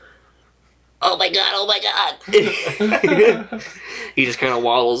 Oh my god. He just kind of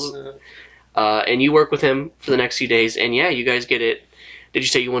waddles. And you work with him for the next few days, and yeah, you guys get it. Did you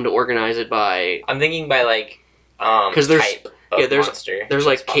say you wanted to organize it by... I'm thinking by 'Cause there's- type of there's monster. There's as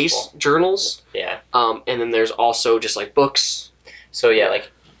like case possible. journals, Yeah. and then there's also just like books. So yeah, like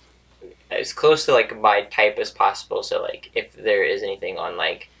as close to like my type as possible. So like if there is anything on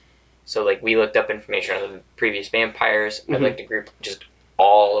like, so like we looked up information on the previous vampires. I'd Mhm. like to group just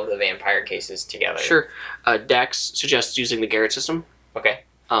all of the vampire cases together. Sure. Dax suggests using the Garrett system. Okay.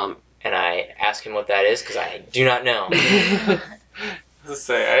 Um, And I ask him what that is because I do not know. Let's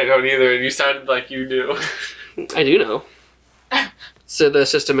say I don't either, and you sounded like you knew. I do know. So the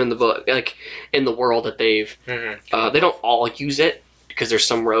system in the book, like in the world that they've, Mm-hmm. they don't all use it because there's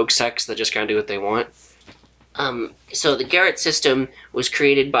some rogue sects that just kind of do what they want. So the Garrett system was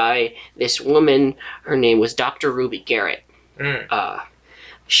created by this woman. Her name was Dr. Ruby Garrett. Mm.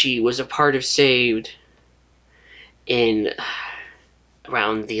 She was a part of Saved in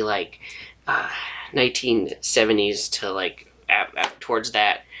around the 1970s to towards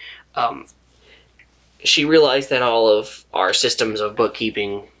that. She realized that all of our systems of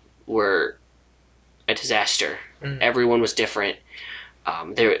bookkeeping were a disaster. Mm. Everyone was different.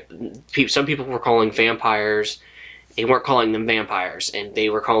 Some people were calling vampires. They weren't calling them vampires, and they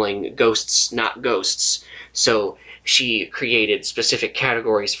were calling ghosts not ghosts. So she created specific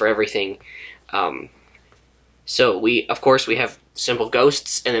categories for everything. So we have simple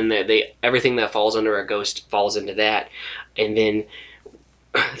ghosts, and then everything that falls under a ghost falls into that. And then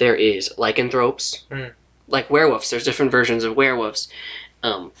there is lycanthropes, like werewolves. There's different versions of werewolves,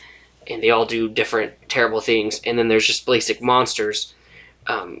 and they all do different terrible things. And then there's just basic monsters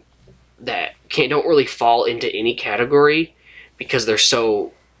that don't really fall into any category because they're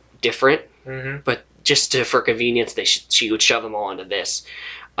so different. Mm-hmm. But just for convenience, she would shove them all into this,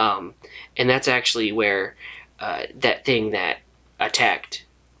 and that's actually where that thing that attacked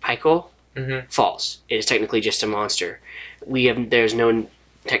Pykel falls. It is technically just a monster. There's no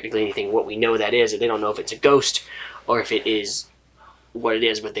technically anything what we know that is. They don't know if it's a ghost or if it is what it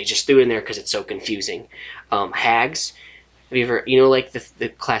is, but they just threw it in there because it's so confusing. Hags. Have you ever, like the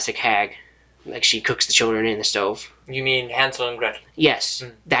classic hag, like she cooks the children in the stove? You mean Hansel and Gretel? Yes,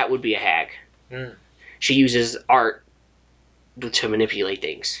 that would be a hag. Mm. She uses art to manipulate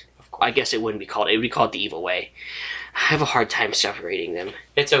things. I guess it would be called the evil way. I have a hard time separating them.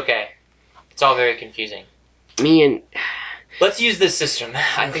 It's okay. It's all very confusing. Let's use this system.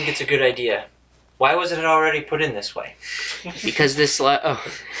 I think it's a good idea. Why wasn't it already put in this way? Because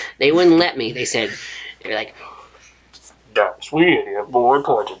they wouldn't let me. They said, they're like, Dax, we have more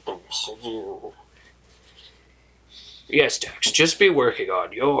important things to do. Yes, Dax, just be working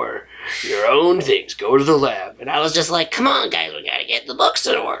on your own things. Go to the lab. And I was just like, come on, guys, we gotta get the books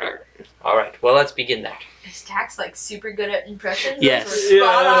in order. All right, well, let's begin that. Is Dax super good at impressions? Yes. Yeah,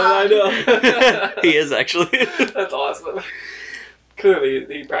 I know. He is, actually. That's awesome. Clearly,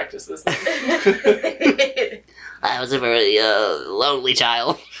 he practiced this. I was a very lonely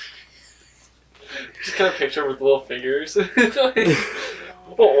child. Just kind of picture with little fingers.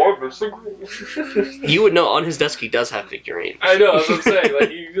 Oh, I'm missing. You would know on his desk he does have figurines. I know, that's what I'm saying. Like,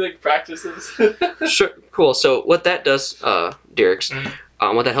 he practices. Sure, cool. So what that does, Derek's,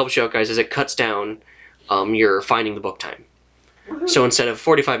 what that helps you out, guys, is it cuts down your finding the book time. So instead of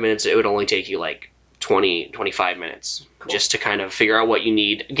 45 minutes, it would only take you 25 minutes just to kind of figure out what you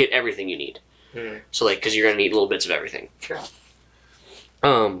need, get everything you need. So because you're gonna need little bits of everything. Sure.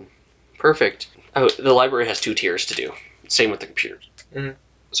 Perfect. Oh, the library has 2 tiers to do. Same with the computers.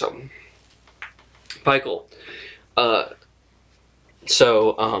 So, Pykel.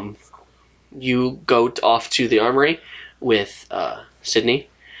 You go off to the armory with Sydney.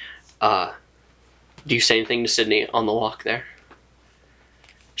 Do you say anything to Sydney on the walk there?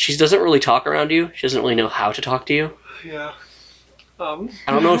 She doesn't really talk around you. She doesn't really know how to talk to you. Yeah. I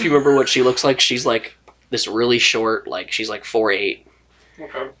don't know if you remember what she looks like. She's like this really short, she's 4'8".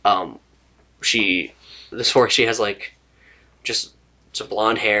 Okay. She has just some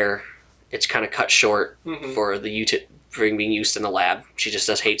blonde hair. It's kind of cut short for being used in the lab. She just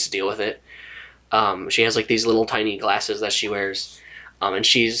hates to deal with it. She has these little tiny glasses that she wears, and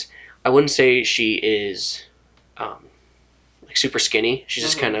I wouldn't say she is super skinny. She's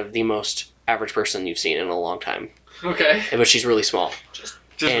just kind of the most average person you've seen in a long time. Okay. But she's really small. Just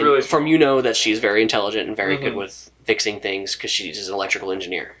really small. From that she's very intelligent and very good with fixing things because she's an electrical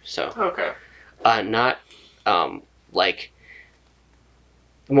engineer. So okay. Not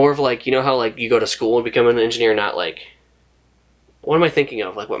more of how you go to school and become an engineer, not what am I thinking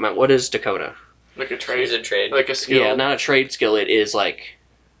of? What is Dakota? Like a trade. It's a trade. Like a skill. Yeah, not a trade skill. It is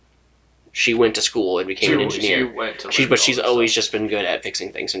she went to school and became an engineer. She went to But she's always just been good at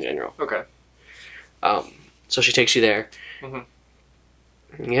fixing things in general. Okay. So she takes you there.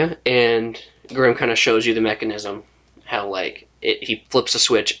 Yeah, and Grim kind of shows you the mechanism, how like he flips a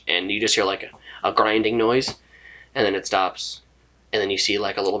switch and you just hear like a grinding noise, and then it stops, and then you see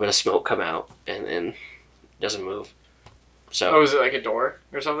like a little bit of smoke come out, and then it doesn't move. So Oh, is it like a door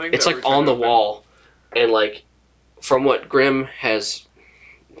or something? it's that like we're on the trying to wall, and like from what Grim has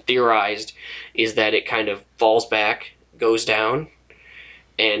theorized is that it kind of falls back, goes down,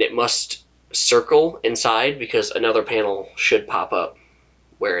 and it must circle inside because another panel should pop up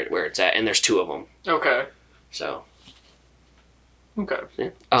where it's at, and there's two of them. open? Okay. So Okay.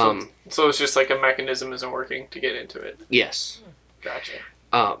 yeah. So it's just like a mechanism isn't working to get into it. Yes.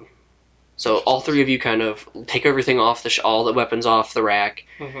 Gotcha. So all three of you kind of take everything off all the weapons off the rack,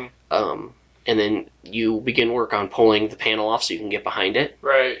 Mm-hmm. and then you begin work on pulling the panel off so you can get behind it.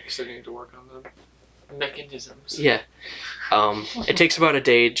 Right. So you need to work on the mechanisms. Yeah. It takes about a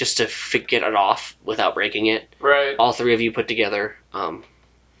day just to get it off without breaking it. Right. All three of you put together.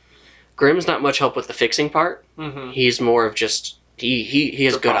 Grim's not much help with the fixing part. Mm-hmm. He's more of just he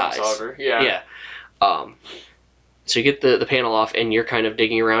has good eyes. Solver. Yeah. Yeah. So you get the panel off and you're kind of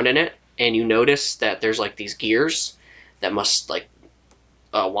digging around in it, and you notice that there's like these gears that must like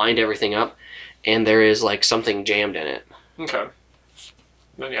wind everything up, and there is like something jammed in it. Okay.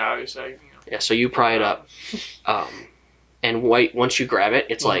 Then yeah, obviously. Yeah. So you pry it up, and once you grab it,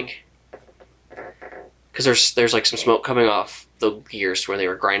 it's like because there's like some smoke coming off the gears where they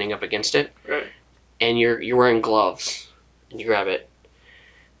were grinding up against it, Right. and you're wearing gloves, and you grab it,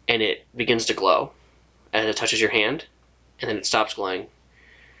 and it begins to glow as it touches your hand, and then it stops glowing,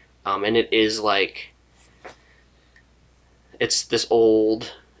 and it is like it's this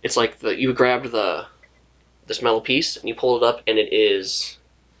old. It's like you grabbed this metal piece and you pull it up, and it is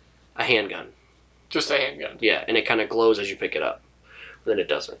a handgun. Just a handgun. Yeah, and it kind of glows as you pick it up. But then it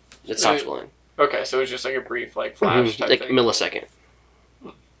doesn't. It stops glowing. Okay, so it's just like a brief like flash type like thing. millisecond.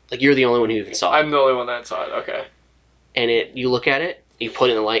 Like you're the only one who even saw it. I'm the only one that saw it. Okay. And you look at it, you put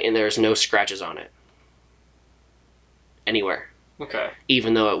it in the light, and there's no scratches on it. Anywhere. Okay.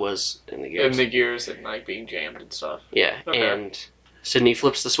 Even though it was in the gears. In the gears and like being jammed and stuff. Yeah, Okay. and Sydney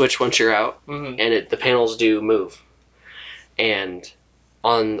flips the switch once you're out, Mm-hmm. and the panels do move. And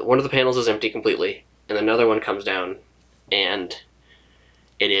on one of the panels is empty completely, and another one comes down, and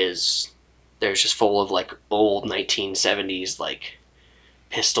there's just full of like old 1970s like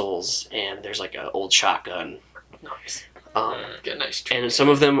pistols, and there's like an old shotgun. Nice. Get a nice. And some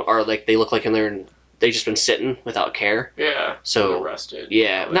of them are like they look like they've just been sitting without care. Yeah. So arrested.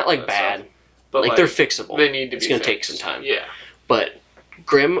 yeah, not like that bad, stuff. But like they're fixable. They need to It's be. gonna take fixed. some time. Yeah. But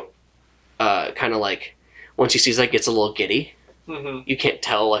Grim, kind of like once he sees that, gets a little giddy. Mm-hmm. You can't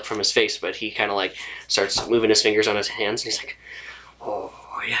tell like from his face, but he kind of like starts moving his fingers on his hands, and he's like, "Oh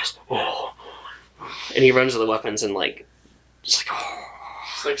yes, oh," and he runs to the weapons and like, just like, "Oh,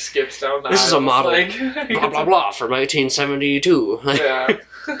 Just like skips down the this is a aisles, model, like, blah blah blah from 1972." Yeah.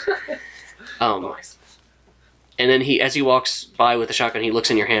 And then as he walks by with the shotgun, he looks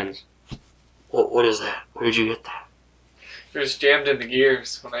in your hand. What is that? Where did you get that? It was jammed in the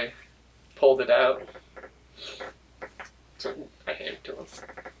gears when I pulled it out. So I handed it to him.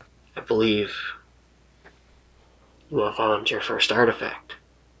 I believe you have found your first artifact.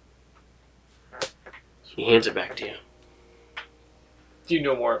 He hands it back to you. Do you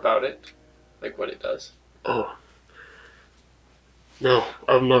know more about it? Like what it does? Oh. No,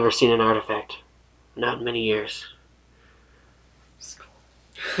 I've never seen an artifact. Not in many years.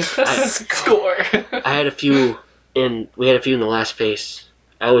 Score. I had a few we had a few in the last phase.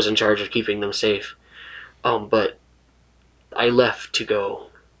 I was in charge of keeping them safe. But I left to go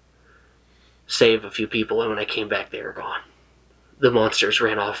save a few people, and when I came back they were gone. The monsters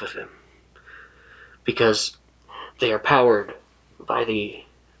ran off with them. Because they are powered by the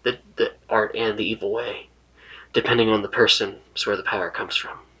art and the evil way. Depending on the person is where the power comes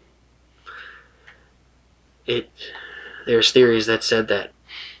from. There's theories that said that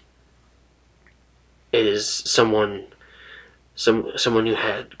it is someone who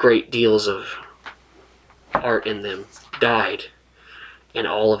had great deals of art in them died, and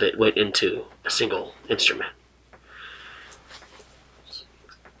all of it went into a single instrument.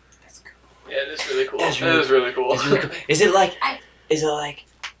 Yeah, it's really cool. That's That is really cool. It's really cool. Is it like? I'm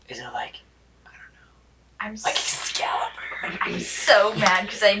Like Excalibur? I'm so mad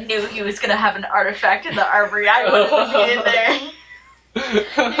because I knew he was gonna have an artifact in the armory. I wanted to be in there.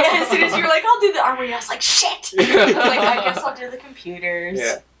 Yeah, as soon as you were like, I'll do the armory, I was like, shit! Like, I guess I'll do the computers.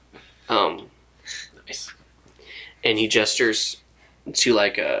 Yeah. Nice. And he gestures to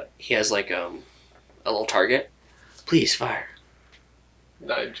he has a little target. Please fire.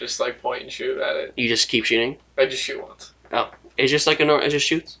 I just like point and shoot at it. You just keep shooting. I just shoot once. It's just like it just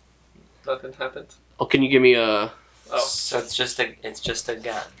shoots. Nothing happens. Oh, can you give me a? Oh, So it's just a gun. it's just a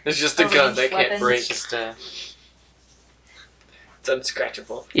A gun ranged that can't weapon? break. It's just a. It's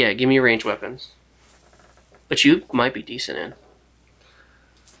unscratchable. Yeah, give me ranged weapons. But you might be decent in.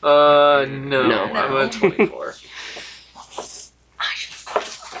 No. No. I'm at 24.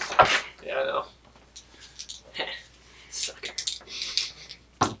 Yeah, I know. Sucker.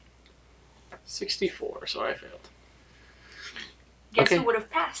 64, so I failed. Guess Okay. who would have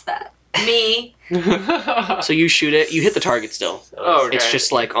passed that? Me. So you shoot it. You hit the target still. Oh, okay. It's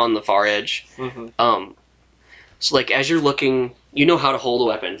just like on the far edge. Mm-hmm. So like as you're looking, you know how to hold a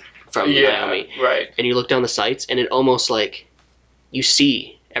weapon from Naomi, right. and you look down the sights, and it almost like you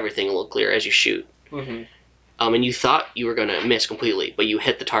see everything a little clearer as you shoot. Mm-hmm. And you thought you were gonna miss completely, but you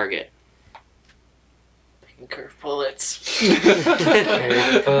hit the target. Curve bullets.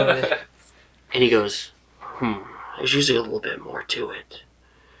 And he goes, there's usually a little bit more to it.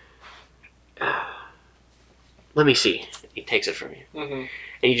 Let me see. He takes it from you. Mm-hmm.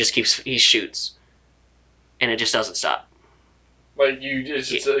 And he shoots. And it just doesn't stop. Like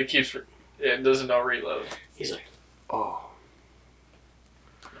it keeps. It doesn't know reload. He's like, oh.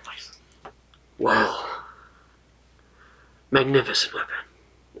 Well. Magnificent weapon.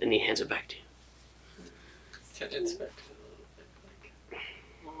 And he hands it back to you. Can inspect it a little bit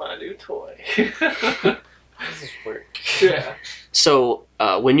like my new toy. How does this work? Yeah. So,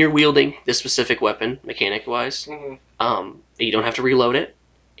 when you're wielding this specific weapon, mechanic-wise, Mm-hmm. you don't have to reload it,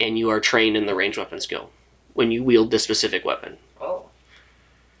 and you are trained in the ranged weapon skill when you wield this specific weapon. Oh.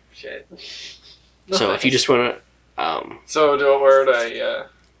 Shit. So if you just want to, So where would I?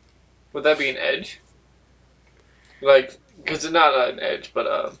 Would that be an edge? Like, because it's not an edge,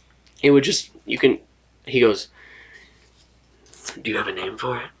 but it would just he goes, do you have a name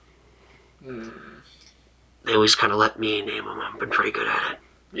for it? They always kind of let me name them. I've been pretty good at it.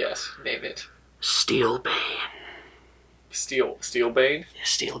 Yes, name it. Steelbane. Steelbane. Yeah,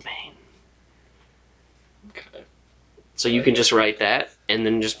 Steelbane. Okay. So you can just write that, and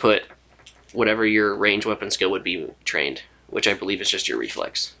then just put whatever your ranged weapon skill would be trained, which I believe is just your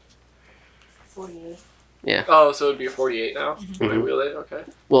reflex. 48. Oh, so it'd be a 48 now when I Mhm. wield it. Okay.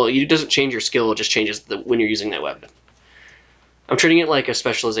 Well, it doesn't change your skill; it just changes when you're using that weapon. I'm treating it like a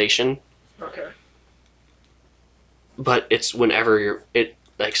specialization, Okay. but it's whenever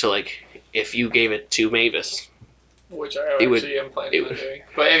if you gave it to Mavis, Which I It would- actually am planning it on would- doing.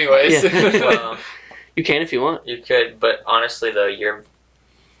 But anyways. Yeah. Well, you can if you want. you could, but honestly, though, you're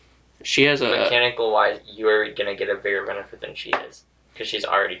She has a, mechanical wise, you're gonna get a bigger benefit than she is because she's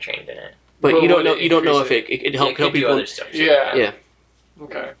already trained in it. but But you don't would know. it You don't know if increase it It help could do people. other stuff. Too. Yeah. Yeah.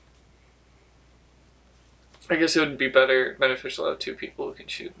 Okay. I guess it would be beneficial to have two people who can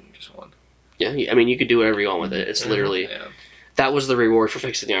shoot than just one. Yeah, I mean, you could do whatever you want with it. It's Mhm. literally Yeah. that was the reward for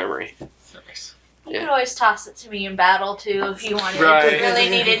fixing the armory. Nice. You Yeah. could always toss it to me in battle too if you wanted. Right. If you really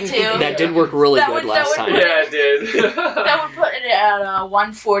needed to. That did work really That good would- last that would time. Yeah, it did. That would put it at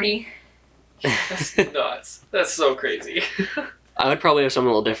 140. That's nuts. That's so crazy. I would probably have something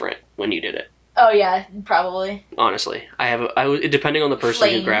a little different when you did it. Oh yeah, probably. Honestly, depending on the person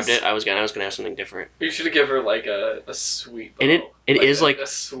who Flames. grabbed it, I was gonna have something different. You should give her like a sweet bow. And it is like a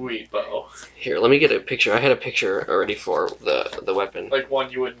sweet bow. here. Let me get a picture. I had a picture already for the weapon. Like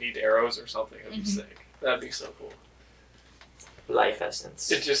one you wouldn't need arrows or something. That'd be Mhm. sick. That'd be so cool. Life essence.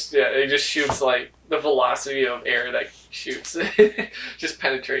 It just shoots like the velocity of air that shoots. Just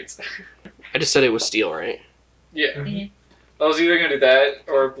penetrates. I just said it was steel, right? Yeah. Mhm. I was either gonna do that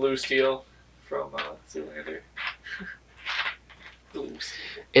or blue steel from Zoolander. Blue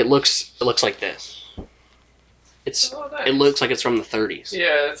steel. It looks like this. It's Oh, nice. it looks like it's from the 30s.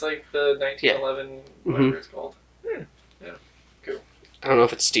 Yeah, it's like the 1911 whatever it's called. I don't know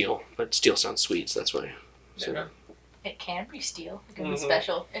if it's steel, but steel sounds sweet, so that's why. So, Yeah. It can be steel. It can be Mhm.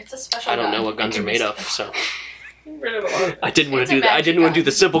 special. It's a special. I don't know gun. what guns It are can be made of, special. so Rid of a lot of I didn't want It's to a do that. I magic didn't want to do gun.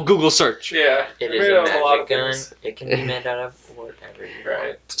 the simple Google search. Yeah. It rid is a of lot magic of gun. things. It can be made out of whatever you want.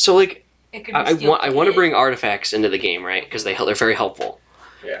 Right. So like It could be I steel want to plated. bring artifacts into the game, right? Because they're very helpful.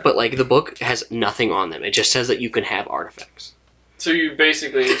 Yeah. But like the book has nothing on them. It just says that you can have artifacts. So you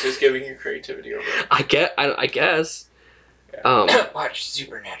basically it's just giving your creativity over. I guess. Yeah. Watch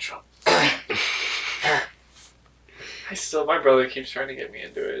Supernatural. My brother keeps trying to get me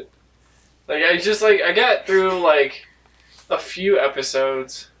into it. Like I got through like a few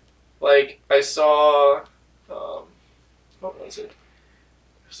episodes. Like I saw, what was it?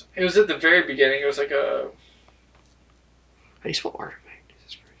 It was at the very beginning. It was like a. How do you spell artifact?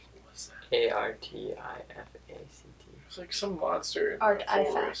 Jesus Christ. What was that? Artifact. It was like some monster in the Artifact.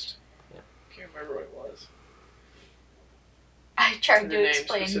 forest. Yeah. Can't remember what it was. I tried the to name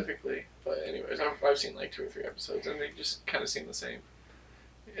explain. specifically. But anyways, I've seen like 2 or 3 episodes, and they just kind of seem the same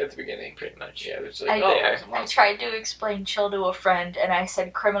at the beginning. Pretty much. Yeah, it's I- like, they are. it's a I monster. tried to explain Chill to a friend, and I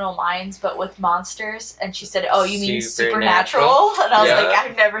said Criminal Minds, but with monsters, and she said, "Oh, you mean Supernatural?" Supernatural?" And I was Yeah. like,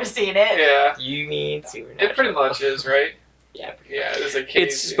 "I've never seen it." Yeah, You mean Supernatural. it pretty much is, right? Yeah. Yeah, there's a case.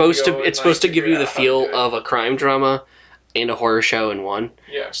 It's supposed to. and, It's supposed to like, give you figure the out how to do feel it. of a crime drama and a horror show in one.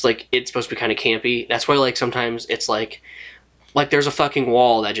 Yeah. It's like it's supposed to be kind of campy. That's why like sometimes it's like there's a fucking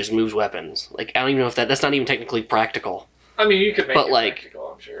wall that just moves weapons. Like I don't even know if that's not even technically practical. I mean, you could make But, it like-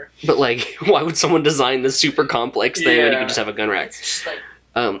 practical, I'm sure. But like, why would someone design this super complex thing when you Yeah. could just have a gun rack? It's just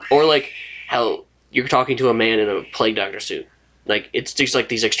like, Or like how you're talking to a man in a plague doctor suit. Like it's just like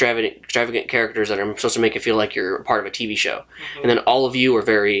these extravagant characters that are supposed to make it feel like you're a part of a TV show, and then all of you are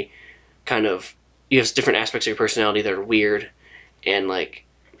very kind of you have different aspects of your personality that are weird, and like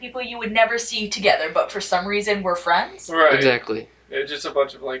people you would never see together, but for some reason we're friends. Right. exactly. It's just a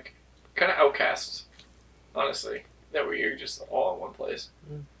bunch of like kind of outcasts, honestly, that were just all in one place.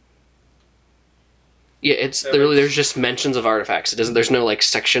 Yeah, it's Yeah, literally but- there's just mentions of artifacts. It doesn't. There's no like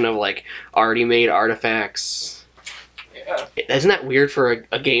section of like already made artifacts. Yeah. Isn't that weird for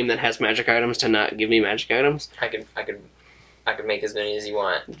a game that has magic items to not give me magic items? I could make as many as you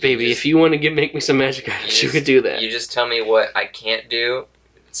want. Baby, if you want to make me some magic items, you could do that. You just tell me what I can't do.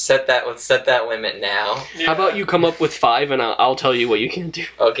 Let's set that limit now. How about you come up with 5 and I'll tell you what you can do?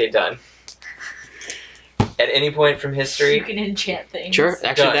 Okay, done. At any point from You history, can enchant things. Sure.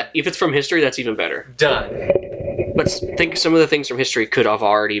 Actually, Done. if it's from history, that's even better. done. But think some of the things from history could have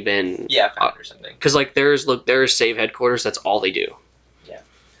already been. Yeah, found or something. Because like there's save headquarters. That's all they do.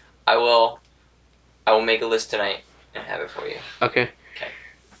 I will make a list tonight and have it for you. Okay. Okay.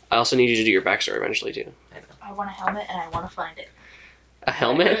 I also need you to do your backstory eventually too. I want a helmet and I want to find it. A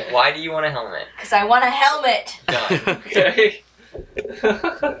helmet. Why do you want a helmet? Because I want a helmet. Done. Okay.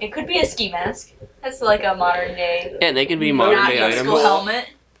 It could be a ski mask. That's like a modern day, And they can be modern not day old items. school helmet.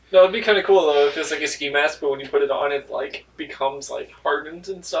 No, it'd be kind of cool though if it's like a ski mask, but when you put it on, it like becomes like hardened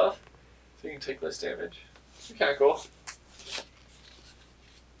and stuff, so you can take less damage. It'd be kind of cool.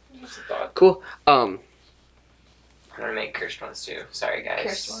 Just a thought. Cool. I'm gonna make cursed ones too. Sorry, guys.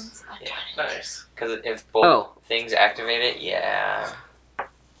 Cursed ones. Oh, Yeah. darn it. Nice. Because if both Oh, things activate it, yeah.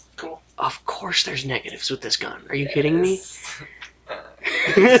 of course there's negatives with this gun. Are you kidding me?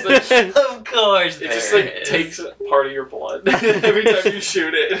 It's Of course. It just there like is. takes part of your blood every time you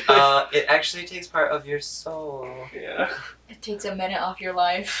shoot it. It actually takes part of your soul. Yeah. It takes a minute off your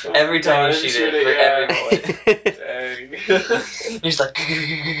life. Every time you God, shoot it, for every bullet. Dang. You're just like.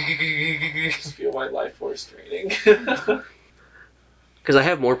 Just feel my life force draining. Because I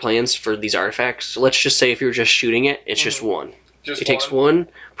have more plans for these artifacts. So let's just say if you're just shooting it, it's just one. Just It takes one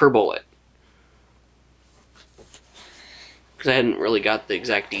per bullet. Because I hadn't really got the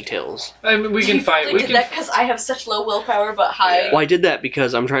exact details. I mean, we can find. I We did can. that because I have such low willpower, but high. Yeah. Well, I did that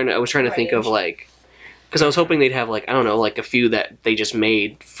because I was trying to think of like, because I was hoping they'd have like I don't know like a few that they just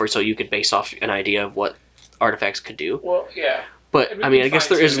made for so you could base off an idea of what artifacts could do. Well, yeah. But We I mean, can I guess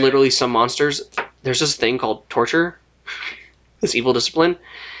there is fine-tune it. literally some monsters. There's this thing called torture, this evil discipline,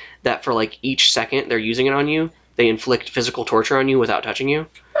 that for like each second they're using it on you, they inflict physical torture on you without touching you.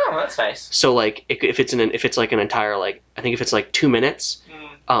 Oh, that's nice. So like if it's like an entire like I think if it's like 2 minutes,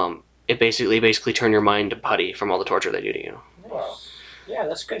 it basically turn your mind to putty from all the torture they do to you. Wow. Yeah,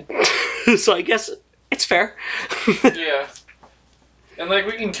 that's good. So I guess it's fair. Yeah. And like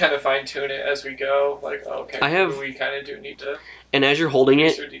we can kind of fine tune it as we go. Like, oh, okay, I have- we kind of do need to And as you're holding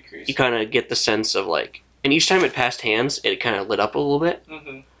increase it, or decrease. you kind of get the sense of like, and each time it passed hands, it kind of lit up a little bit.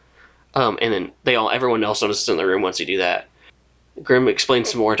 Mm-hmm. And then everyone else notices in the room once you do that. Grim explains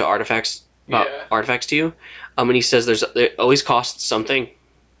some more to artifacts about Yeah. artifacts to you. And he says it always costs something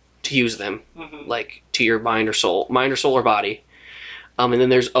to use them, Mm-hmm. like to your mind or soul or body. And then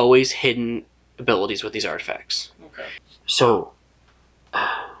there's always hidden abilities with these artifacts. Okay. So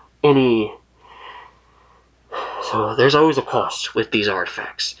there's always a cost with these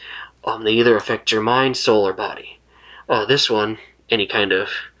artifacts. They either affect your mind, soul, or body. This one, and he kind of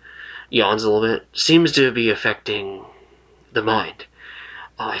yawns a little bit, seems to be affecting the mind.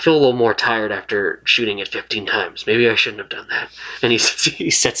 I feel a little more tired after shooting it 15 times. Maybe I shouldn't have done that. And he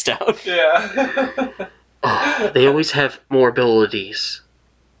sits down. Yeah. They always have more abilities.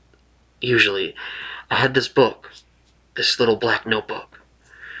 Usually. I had this book, this little black notebook,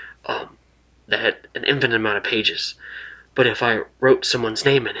 that had an infinite amount of pages. But if I wrote someone's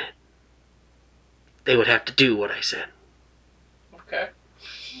name in it, they would have to do what I said. Okay.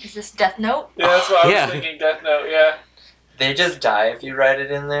 Is this Death Note? Yeah, that's what I was Yeah. thinking. Death Note. Yeah. They just die if you write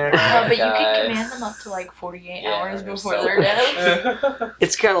it in there. But you can Guys. command them up to like 48 Yeah, hours they're before so they're dead.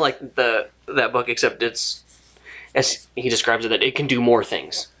 It's kind of like that book, except it's, as he describes it, that it can do more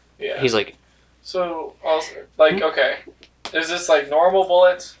things. Yeah. He's like, So, also, like, okay, is this like normal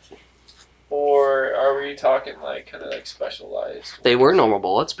bullets, or are we talking like kind of like specialized? they were normal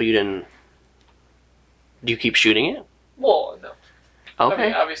bullets, but you didn't. Do you keep shooting it? Well, no. Okay. I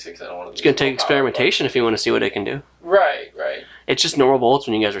mean, obviously, because I don't want to. It's gonna take experimentation if you want to see what it can do. Right. It's just normal bullets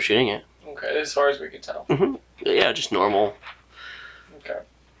when you guys are shooting it. Okay, as far as we can tell. Yeah, just normal. Okay.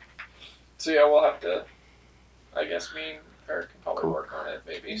 So yeah, we'll have to. I guess me and her can probably Cool. work on it,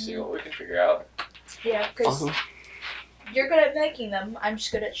 maybe see what we can figure out. Yeah, because Awesome. you're good at making them. I'm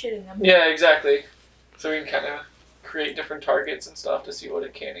just good at shooting them. Yeah, exactly. So we can kind of create different targets and stuff to see what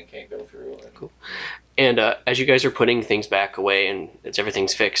it can and can't go through. And... Cool. And as you guys are putting things back away and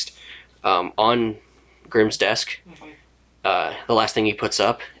everything's fixed, on Grimm's desk, the last thing he puts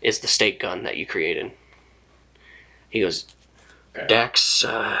up is the stake gun that you created. He goes, Okay. Dax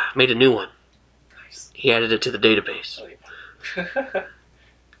made a new one. Nice. He added it to the database.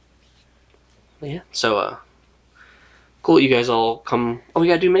 Yeah. So, cool. You guys all come. Oh, we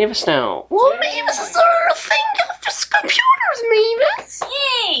gotta do Mavis now. Well, Mavis is a thing of just computers, Mavis.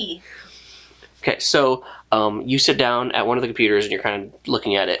 Yay! Okay, so you sit down at one of the computers and you're kind of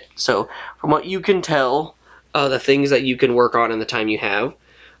looking at it. So, from what you can tell, the things that you can work on in the time you have,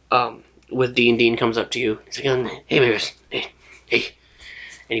 with Dean. Dean comes up to you. He's like, "Hey, Mavis, hey," and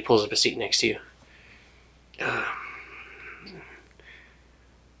he pulls up a seat next to you.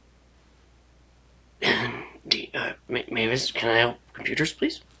 Mavis, can I help computers,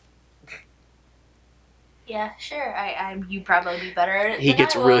 please? Yeah, sure. You probably be better at it. He than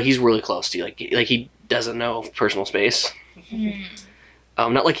gets I real. would. He's really close to you. Like he doesn't know personal space. Hmm.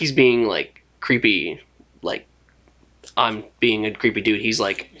 Not like he's being like creepy. Like I'm being a creepy dude. He's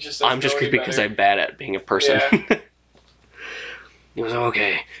like He just doesn't I'm just know any creepy because better. I'm bad at being a person. Yeah. He goes,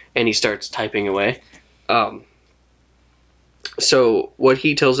 okay, and he starts typing away. So what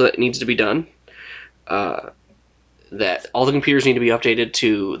he tells that needs to be done, that all the computers need to be updated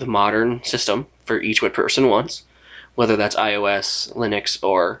to the modern system for each what person wants, whether that's iOS, Linux,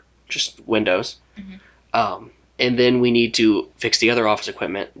 or just Windows. And then we need to fix the other office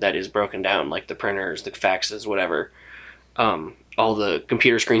equipment that is broken down, like the printers, the faxes, whatever. All the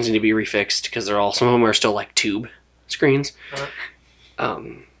computer screens need to be refixed because some of them are still like tube screens.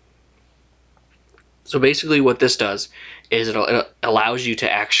 So basically what this does is it allows you to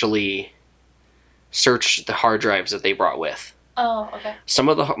actually search the hard drives that they brought with. Oh, okay. Some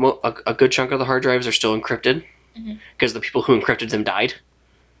of a good chunk of the hard drives are still encrypted because the people who encrypted them died.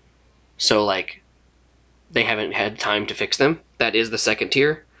 So like they haven't had time to fix them. That is the second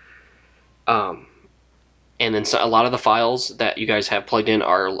tier. And then a lot of the files that you guys have plugged in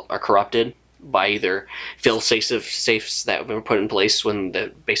are corrupted by either fail-safes that were put in place when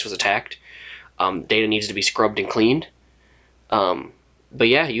the base was attacked. Data needs to be scrubbed and cleaned. But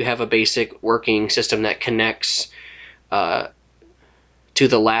yeah, you have a basic working system that connects to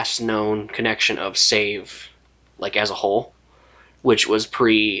the last known connection of save, like as a whole, which was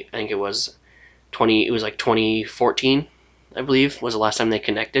I think it was 2014, I believe, was the last time they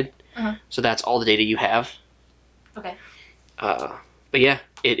connected. So that's all the data you have. Okay. But yeah,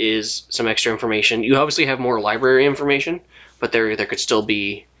 it is some extra information. You obviously have more library information, but there could still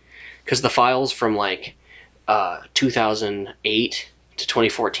be, because the files from like 2008 to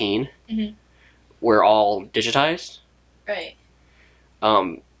 2014 were all digitized. Right.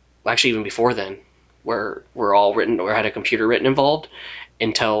 Actually, even before then, were all written or had a computer written involved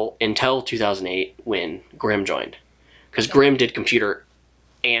until 2008 when Grimm joined, because Grimm did computer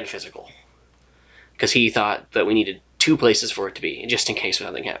and physical, because he thought that we needed two places for it to be, just in case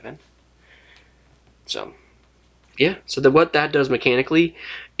something happened. So, yeah. So what that does mechanically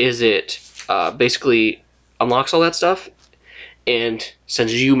is it basically unlocks all that stuff, and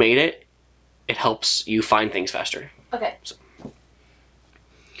since you made it, it helps you find things faster. Okay. So,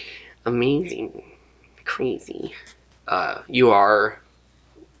 amazing. Crazy. You are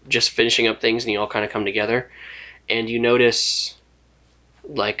just finishing up things, and you all kind of come together, and you notice,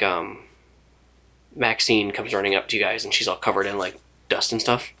 like, Maxine comes running up to you guys, and she's all covered in like dust and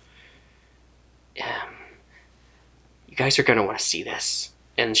stuff. You guys are gonna want to see this.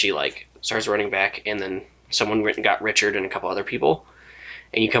 And she like starts running back, and then someone got Richard and a couple other people,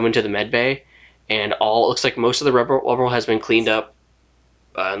 and you come into the med bay, and it looks like most of the rubble has been cleaned up,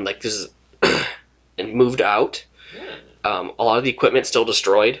 and like this is and moved out. A lot of the equipment still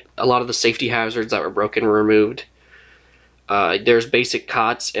destroyed. A lot of the safety hazards that were broken were removed. There's basic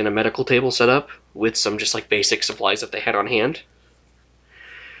cots and a medical table set up with some just like basic supplies that they had on hand.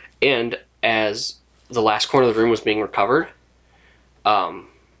 And as the last corner of the room was being recovered,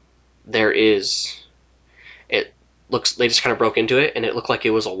 there is, it looks, they just kind of broke into it, and it looked like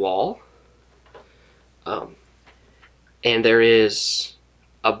it was a wall. And there is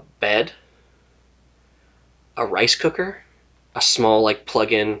a bed, a rice cooker, a small like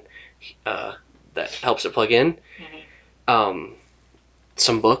plug-in that helps it plug in,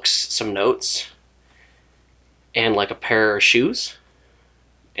 some books, some notes, and like a pair of shoes,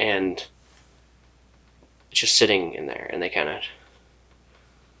 and it's just sitting in there, and they kind of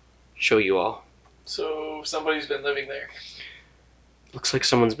show you all. So somebody's been living there. Looks like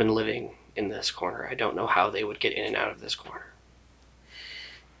someone's been living in this corner. I don't know how they would get in and out of this corner.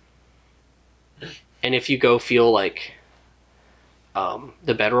 And if you go feel like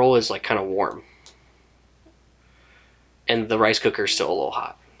the bedroll is like kind of warm, and the rice cooker is still a little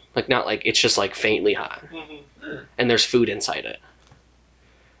hot. Like not like, it's just like faintly hot. And there's food inside it.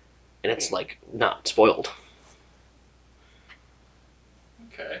 And it's like not spoiled.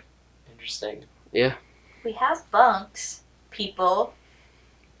 Okay. Interesting. Yeah. We have bunks, people.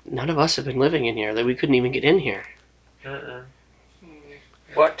 None of us have been living in here. That we couldn't even get in here.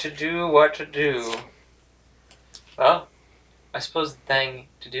 What to do, what to do. Well, I suppose the thing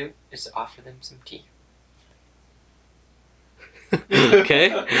to do is to offer them some tea.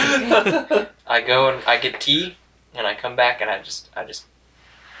 Okay. I go and I get tea, and I come back and I just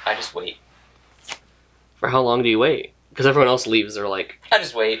wait. For how long do you wait? Because everyone else leaves. They're like, I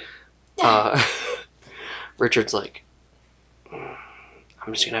just wait. Richard's like,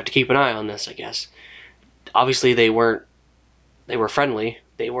 I'm just gonna have to keep an eye on this, I guess. Obviously, they were friendly.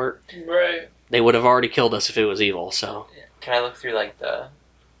 They weren't. Right. They would have already killed us if it was evil. So. Can I look through like the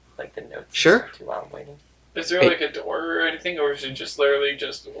notes? Sure. Too while I'm waiting. Is there like a door or anything, or is it just literally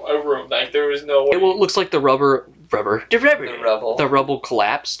just a room? Like there was no way. It looks like the The rubble. The rubble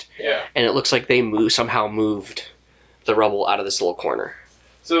collapsed, Yeah. and it looks like they somehow moved the rubble out of this little corner.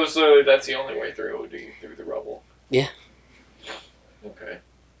 So that's the only way through, would be through the rubble. Yeah. Okay.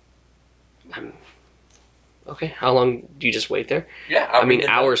 Okay. How long do you just wait there? Yeah. I mean,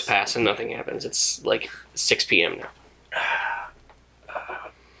 hours pass and nothing happens. It's like 6 p.m. now.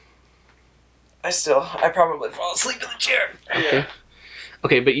 I probably fall asleep in the chair. Okay. Yeah.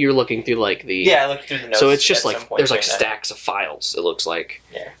 Okay, but you're looking through like the. Yeah, I look through the notes. So it's just at like some point there's like during that. stacks of files. It looks like.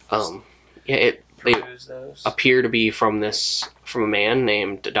 Yeah. Yeah. They Peruse those. appear to be from a man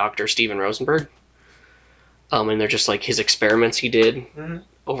named Dr. Steven Rosenberg. And they're just like his experiments he did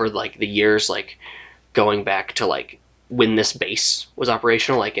over like the years, like going back to like when this base was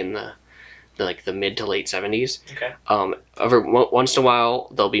operational, like in the mid to late 70s. Okay. Once in a while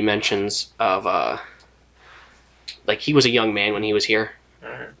there'll be mentions of like he was a young man when he was here,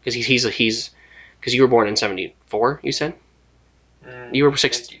 because he's because you were born in 74, you said. You were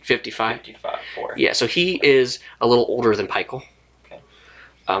 55? 55, 4. Yeah, so he is a little older than Pikel. Okay.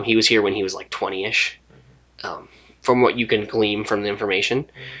 He was here when he was like 20-ish, from what you can glean from the information,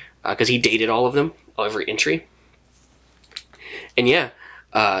 because he dated all of them, every entry. And yeah,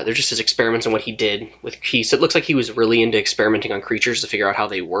 they're just his experiments and what he did with keys. It looks like he was really into experimenting on creatures to figure out how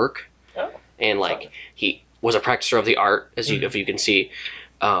they work. Oh. And like he was a practicer of the art, as if you can see.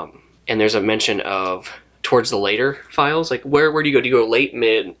 And there's a mention of towards the later files, like where do you go? Do you go late,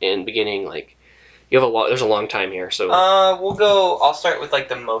 mid, and beginning? Like you have there's a long time here. So I'll start with like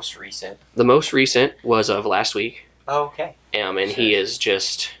the most recent. the most recent was of last week. Oh, okay. And he is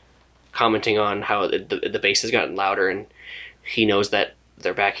just commenting on how the bass has gotten louder, and he knows that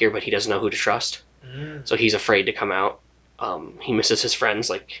they're back here, but he doesn't know who to trust. So he's afraid to come out. He misses his friends.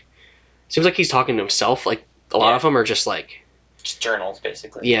 Like seems like he's talking to himself. Like a lot of them are just like just journals,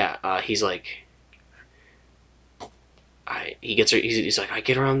 basically. Yeah, he's like, he's like, I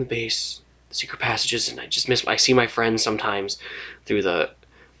get around the base, the secret passages, and I see my friends sometimes through the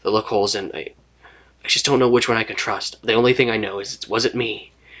lookholes, and I just don't know which one I can trust. The only thing I know is it wasn't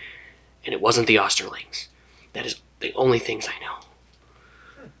me, and it wasn't the Osterlings. That is the only things I know.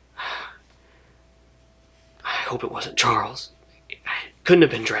 I hope it wasn't Charles. It couldn't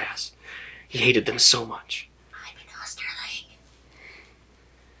have been Draz. He hated them so much. I'm an Osterling.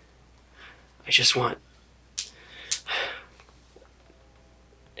 I just want.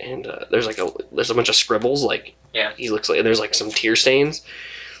 And there's a bunch of scribbles, like he looks like there's like some tear stains.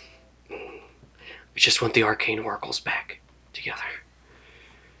 I just want the arcane oracles back together.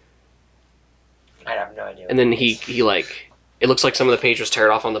 I have no idea. And then he like it looks like some of the page was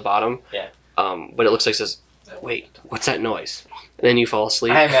teared off on the bottom. Yeah. But it looks like it says, wait, what's that noise? And then you fall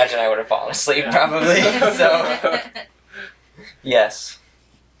asleep. I imagine I would have fallen asleep probably. So yes.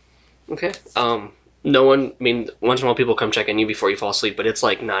 Okay. No one. I mean, once in a while people come check on you before you fall asleep, but it's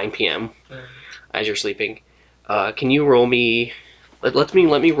like 9 p.m. As you're sleeping. Can you roll me? Let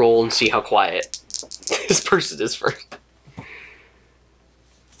me roll and see how quiet this person is first.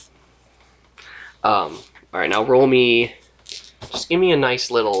 All right, now roll me. Just give me a nice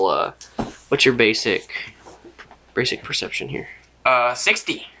little. What's your basic perception here?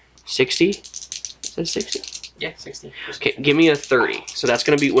 60. 60. Is that 60? Yeah, 60. Okay, give me a 30. So that's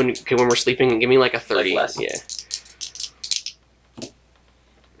gonna be when we're sleeping. Give me like a 30. Like less. Yeah.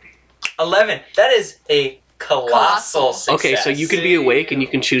 11. That is a colossal success. Okay, so you can be awake and you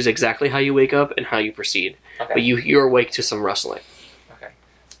can choose exactly how you wake up and how you proceed. Okay. But you're awake to some rustling. Okay.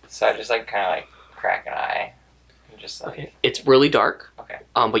 So I just like kind of like crack an eye and just like. Okay. It's really dark. Okay.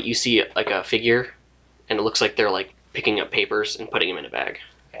 But you see like a figure, and it looks like they're like picking up papers and putting them in a bag.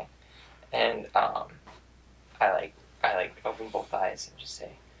 Okay. And I open both eyes and just say,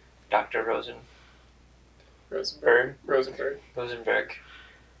 Dr. Rosenberg. Rosenberg.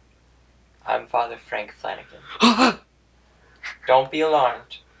 I'm Father Frank Flanagan. Don't be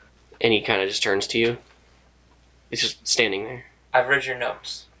alarmed. And he kind of just turns to you. He's just standing there. I've read your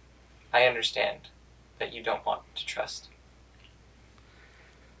notes. I understand that you don't want to trust.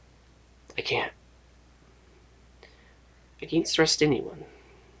 I can't trust anyone.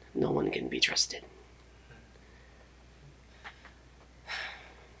 No one can be trusted.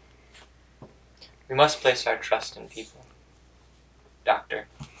 We must place our trust in people. Doctor.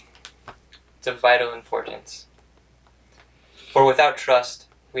 It's of vital importance. For without trust,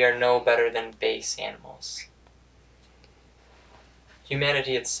 we are no better than base animals.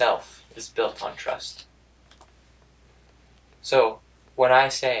 Humanity itself is built on trust. So, when I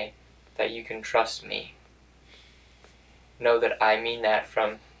say that you can trust me, know that I mean that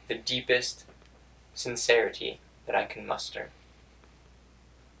from the deepest sincerity that I can muster.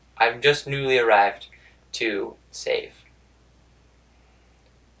 I've just newly arrived to save.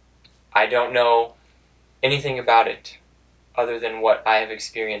 I don't know anything about it other than what I have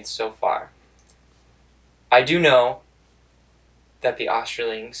experienced so far. I do know that the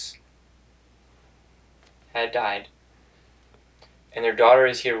Austerlings had died, and their daughter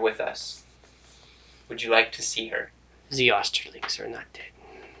is here with us. Would you like to see her? The Austerlings are not dead.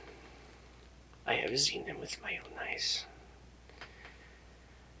 I have seen them with my own eyes.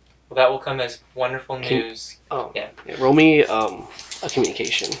 Well, that will come as wonderful news. Yeah. Roll me a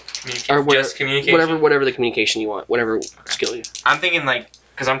communication. Or Just communication? Whatever the communication you want. Whatever skill you. I'm thinking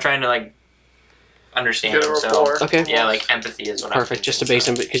because I'm trying to understand Good them, so rapport. Okay. yeah, empathy is what I'm Perfect. thinking, Just to base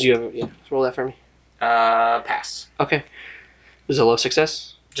him, because you have. Yeah. Roll that for me. Pass. Okay. This is a low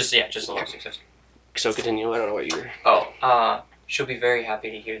success. Just a low success. So continue. I don't know what you were. She'll be very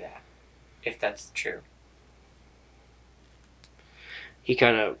happy to hear that, if that's true. He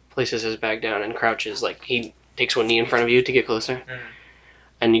kind of places his bag down and crouches, like he takes one knee in front of you to get closer. Mm.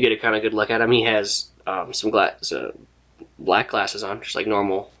 And you get a kind of good look at him. He has some black glasses on, just like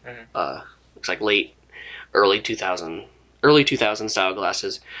normal. Looks like early 2000 style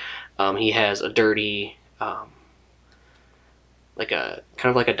glasses. He has a dirty, like a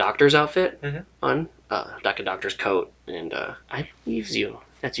doctor's outfit on, like a doctor's coat. And I believe you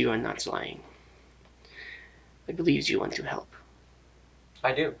that you are not lying. I believe you want to help.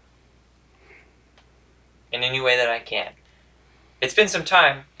 I do. In any way that I can. It's been some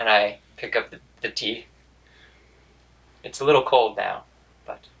time, and I pick up the tea. It's a little cold now,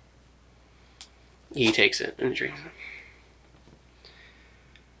 but... He takes it and drinks it.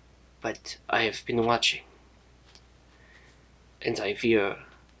 But I have been watching, and I fear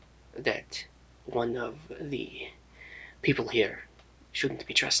that one of the people here shouldn't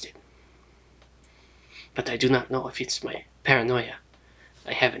be trusted. But I do not know if it's my paranoia.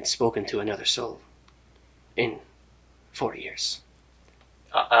 I haven't spoken to another soul in 4 years.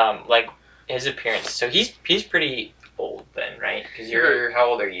 His appearance. So he's pretty old then, right? Because how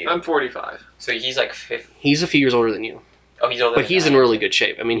old are you? I'm 45. So he's like 50. He's a few years older than you. Oh, he's older. But he's in really good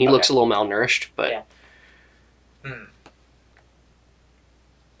shape. I mean, he Okay. looks a little malnourished, but... Yeah.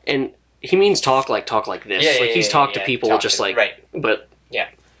 And he means talk like this. Yeah, he's talked to people right. But... Yeah.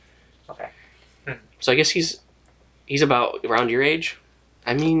 Okay. So I guess he's about around your age.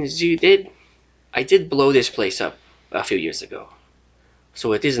 I mean, I did blow this place up a few years ago.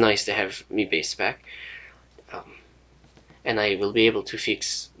 So it is nice to have me based back. And I will be able to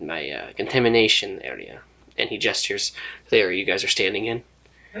fix my contamination area. And he gestures there you guys are standing in.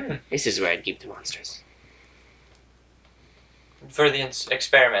 This is where I'd keep the monsters. For the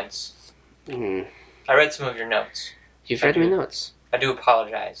experiments, I read some of your notes. You've read my notes? I do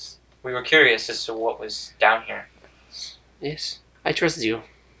apologize. We were curious as to what was down here. Yes. I trust you.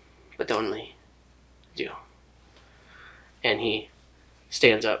 but only you. And he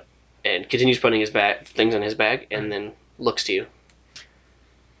stands up and continues putting his things in his bag, and then looks to you.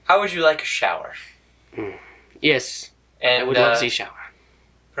 How would you like a shower? Yes, And I would love to shower.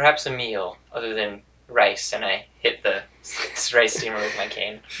 perhaps a meal other than rice, and I hit the rice steamer with my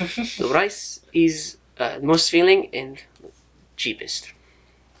cane. The rice is most filling and cheapest.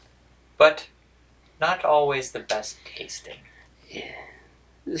 But not always the best tasting. Yeah.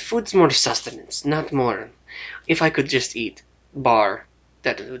 The food's more sustenance, not more. If I could just eat bar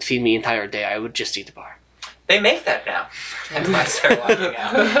that would feed me entire day, I would just eat bar. They make that now. That's why I started watching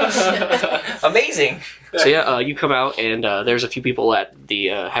out. Amazing. So yeah, you come out and there's a few people at the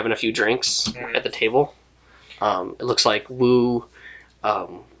having a few drinks at the table. It looks like Wu,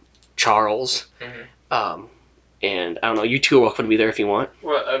 Charles, and I don't know. You two are welcome to be there if you want.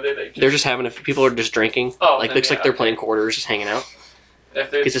 What are they? They're just having people are just drinking. Oh, like then, looks yeah, like they're okay. playing quarters, just hanging out. If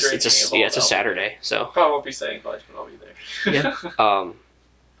there's It's a Saturday, so Probably won't be saying much, but I'll be there. yeah.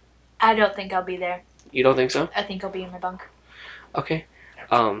 I don't think I'll be there. You don't think so? I think I'll be in my bunk. Okay.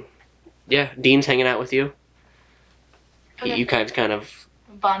 Yeah, Dean's hanging out with you. Okay. You kind of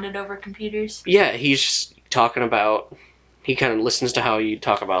Bonded over computers. yeah, he's just talking about. He kind of listens to how you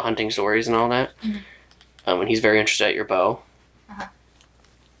talk about hunting stories and all that. Mhm. And he's very interested at your bow. Uh-huh.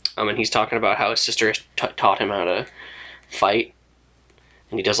 And he's talking about how his sister taught him how to fight,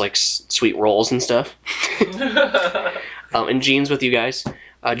 and he does like sweet rolls and stuff. And Jean's with you guys.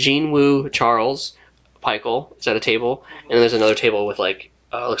 Jean, Wu, Charles, Pikel is at a table, and then there's another table with like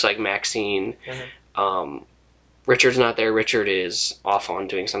looks like Maxine. Richard's not there. Richard is off on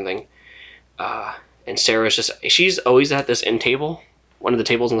doing something. And Sarah's she's always at this end table, one of the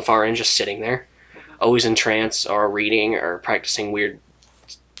tables in the far end, just sitting there, always in trance or reading or practicing weird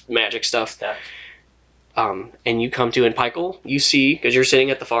magic stuff. And you come to, and Pikel, you see, because you're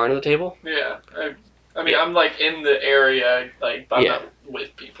sitting at the far end of the table. Yeah, I mean, I'm like in the area, like, but I'm Yeah. not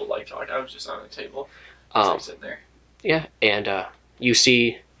with people like talking. I was just on a table, sitting there. Yeah, and you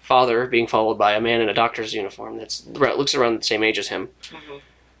see Father being followed by a man in a doctor's uniform that's looks around the same age as him. Mm-hmm.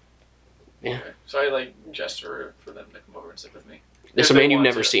 Yeah. Okay. So I like gesture for them to come over and sit with me. There's If a they man you've want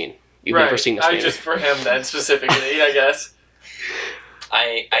never to. seen. You've Right. never seen this I man. just for him then specifically, I guess.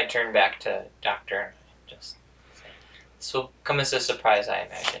 I turn back to Doctor and just say, this will come as a surprise, I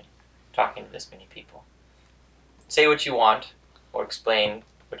imagine, talking to this many people. Say what you want, or explain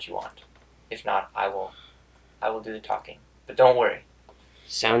what you want. If not, I will do the talking. But don't worry.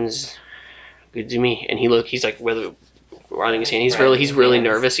 Sounds good to me. And he's like running his hand. He's Right. really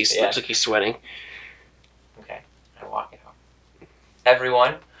nervous. He Yeah. looks like he's sweating. Okay, I walk out.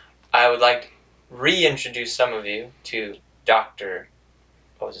 Everyone, I would like to reintroduce some of you to Dr.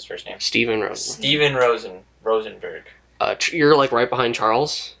 What was his first name? Stephen Rose. Stephen Rosenberg. You're like right behind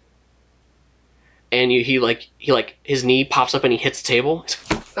Charles. And he his knee pops up and he hits the table. He's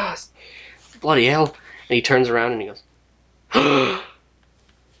like, "Ah, bloody hell!" And he turns around and he goes,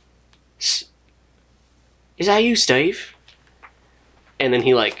 "Is that you, Steve?" And then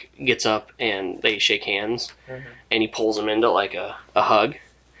he like gets up and they shake hands, and he pulls him into like a hug.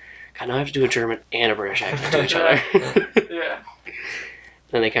 God, now I have to do a German and a British accent to each other. Yeah.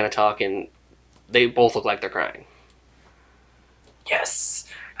 Then they kind of talk, and they both look like they're crying. Yes,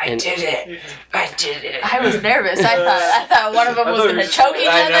 And- did it. I did it. I was nervous. I thought one of them I was thought going it to was- choke each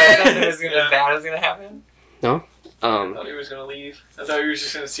I know, I thought other. it was bad was gonna happen. I thought he was gonna leave. I thought he was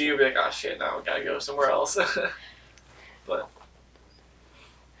just gonna see you and be like, oh shit, now we gotta go somewhere else.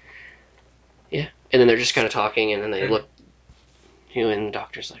 And then they're just kind of talking, and then they look. And the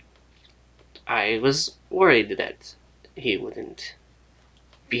doctor's like, "I was worried that he wouldn't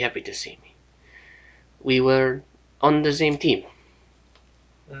be happy to see me. We were on the same team."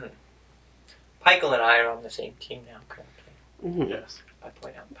 Pikel and I are on the same team now, currently. Mhm. Yes. I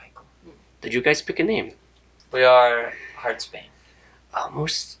point out Pikel. Did you guys pick a name? We are Heartsbane. Oh,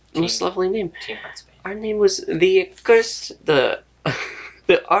 most Team. lovely name. Team Heartsbane. Our name was the Cursed, the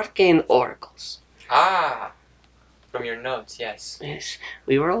Arcane Oracles. Ah, from your notes, yes. Yes,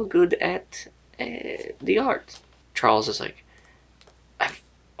 we were all good at the art. Charles is like,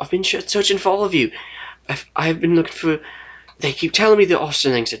 I've been searching for all of you. I've been looking for. They keep telling me the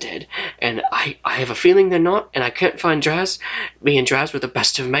Austenings are dead, and I have a feeling they're not, and I can't find Draz. Me and Draz were the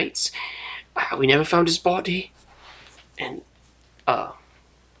best of mates. We never found his body, and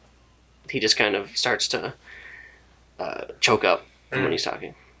he just kind of starts to choke up when he's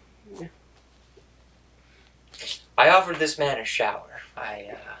talking. I offered this man a shower.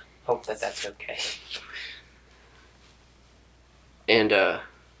 I hope that that's okay. And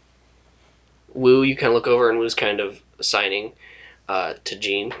Wu, you kind of look over, and Wu's kind of signing to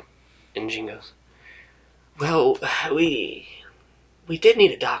Jean. And Jean goes, well, we did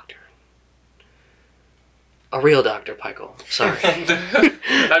need a doctor. A real Dr. Pikel. Sorry.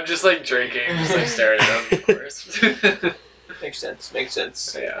 I'm just like drinking, just like staring at him, of course. Makes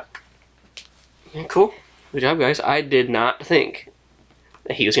sense. Yeah. Yeah, cool. Good job, guys. I did not think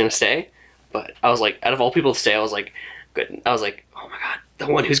that he was going to stay, but I was like, out of all people to stay, I was like, good. I was like, oh my god, the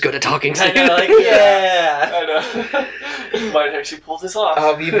one who's good at talking. I know, like, yeah. I know. Might actually pull this off.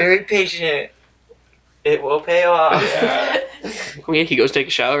 I'll be very patient. It will pay off. Yeah. Yeah, he goes take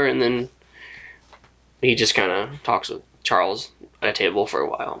a shower, and then he just kind of talks with Charles at a table for a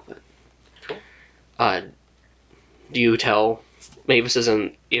while. But, Cool. Do you tell Mavis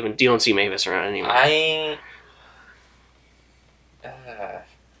isn't even? You don't see Mavis around anymore. I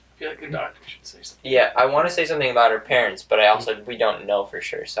feel like the doctor should say something. yeah, I want to say something about her parents, but I also we don't know for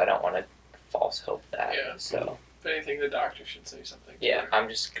sure, so I don't want to false hope that. Yeah. So If anything, the doctor should say something. to yeah, her. I'm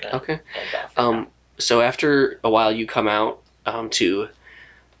just gonna Okay. hold off for now. So after a while, you come out to,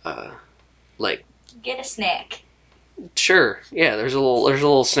 like, Get a snack. sure, yeah. There's a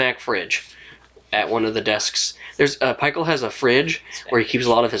little snack fridge at one of the desks. There's Pikel has a fridge where he keeps a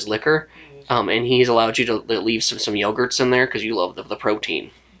lot of his liquor, and he's allowed you to leave some yogurts in there because you love the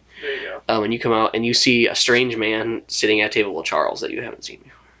protein. There you go. And you come out and you see a strange man sitting at a table with Charles that you haven't seen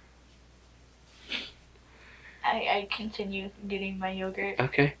before. I continue getting my yogurt.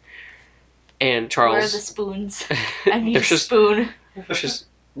 Okay. And Where are Charles, the spoons? I need a there's just spoon.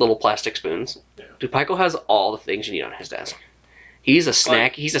 little plastic spoons. Yeah. Dude, Pikel has all the things you need on his desk. He's a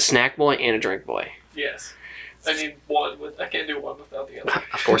snack boy and a drink boy. Yes. I need one I can't do one without the other.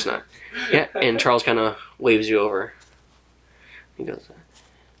 Of course not. Yeah, and Charles kind of waves you over. He goes,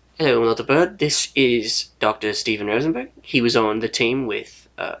 hello, Little Bird. This is Dr. Steven Rosenberg. He was on the team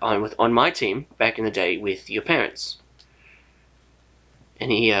on my team back in the day with your parents.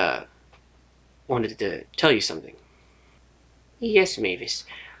 And he wanted to tell you something. Yes, Mavis.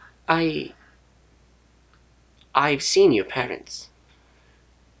 I've seen your parents.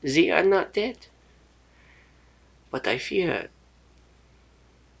 They are not dead. But I fear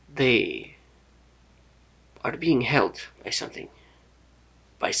they are being held by something.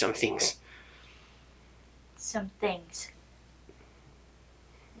 By some things. Some things.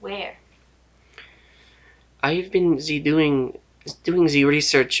 Where? I've been doing the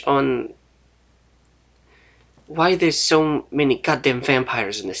research on why there's so many goddamn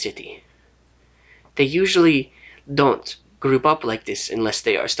vampires in the city. They usually don't group up like this unless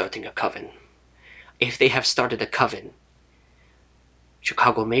they are starting a coven. If they have started a coven,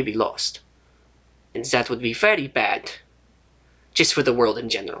 Chicago may be lost. And that would be very bad. Just for the world in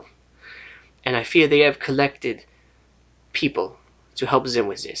general. And I fear they have collected people to help them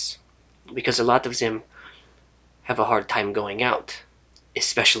with this. Because a lot of them have a hard time going out.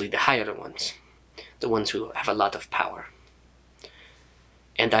 Especially the higher ones. The ones who have a lot of power.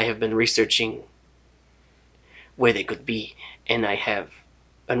 And I have been researching where they could be. And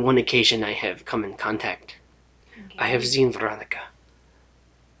on one occasion I have come in contact. Okay. I have seen Veronica.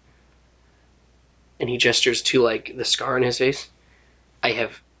 And he gestures to, like, the scar on his face. I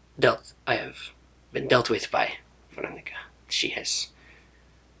have been dealt with by Veronica.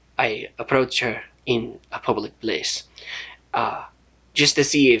 I approached her in a public place, just to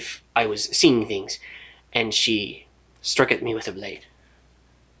see if I was seeing things, and she struck at me with a blade.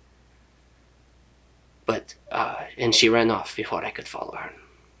 And she ran off before I could follow her.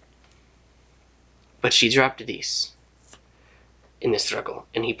 But she dropped these in the struggle,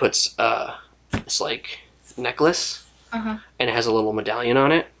 and he puts this, like, necklace, Uh-huh. and it has a little medallion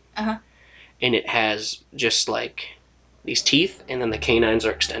on it, Uh-huh. and it has just, like, these teeth, and then the canines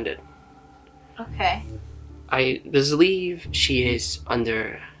are extended. Okay. I believe she is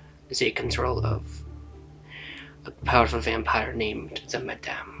under the control of a powerful vampire named the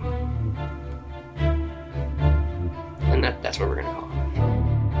Madame. And that's what we're gonna call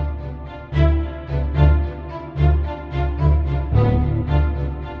her.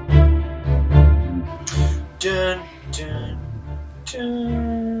 Dun, dun,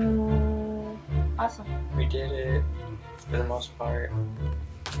 dun. Awesome. We did it for the most part.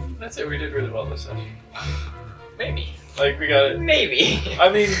 I'd say we did really well this session. Maybe. Like, we got it. Maybe.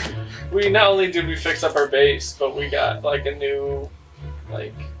 I mean, we not only did we fix up our base, but we got, like, a new,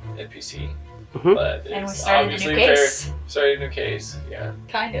 like, NPC. Mhm. But And we it's started a obviously new case. started a new case, yeah.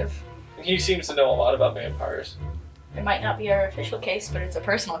 Kind of. He seems to know a lot about vampires. It might not be our official case, but it's a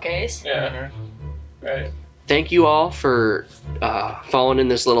personal case. Yeah, right. Thank you all for following in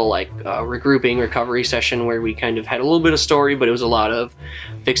this little, like, regrouping recovery session where we kind of had a little bit of story, but it was a lot of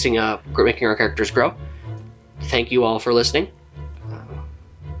fixing up, making our characters grow. Thank you all for listening.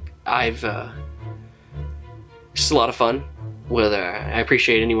 I've just a lot of fun. I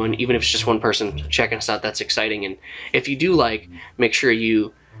appreciate anyone, even if it's just one person checking us out. That's exciting. And if you do like, make sure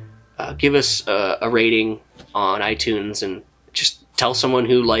you give us a rating on iTunes and just tell someone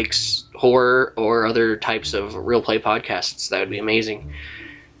who likes horror or other types of real play podcasts. That would be amazing.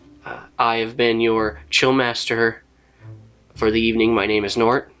 I have been your chill master for the evening. My name is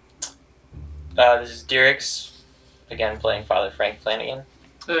Nort. This is Dirix, again playing Father Frank Flanagan.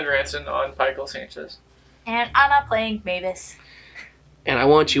 And Ranson on Michael Sanchez. And Anna playing Mavis. And I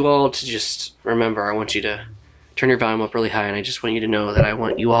want you all to just remember, I want you to turn your volume up really high, and I just want you to know that I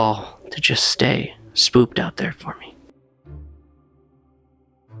want you all to just stay spooked out there for me.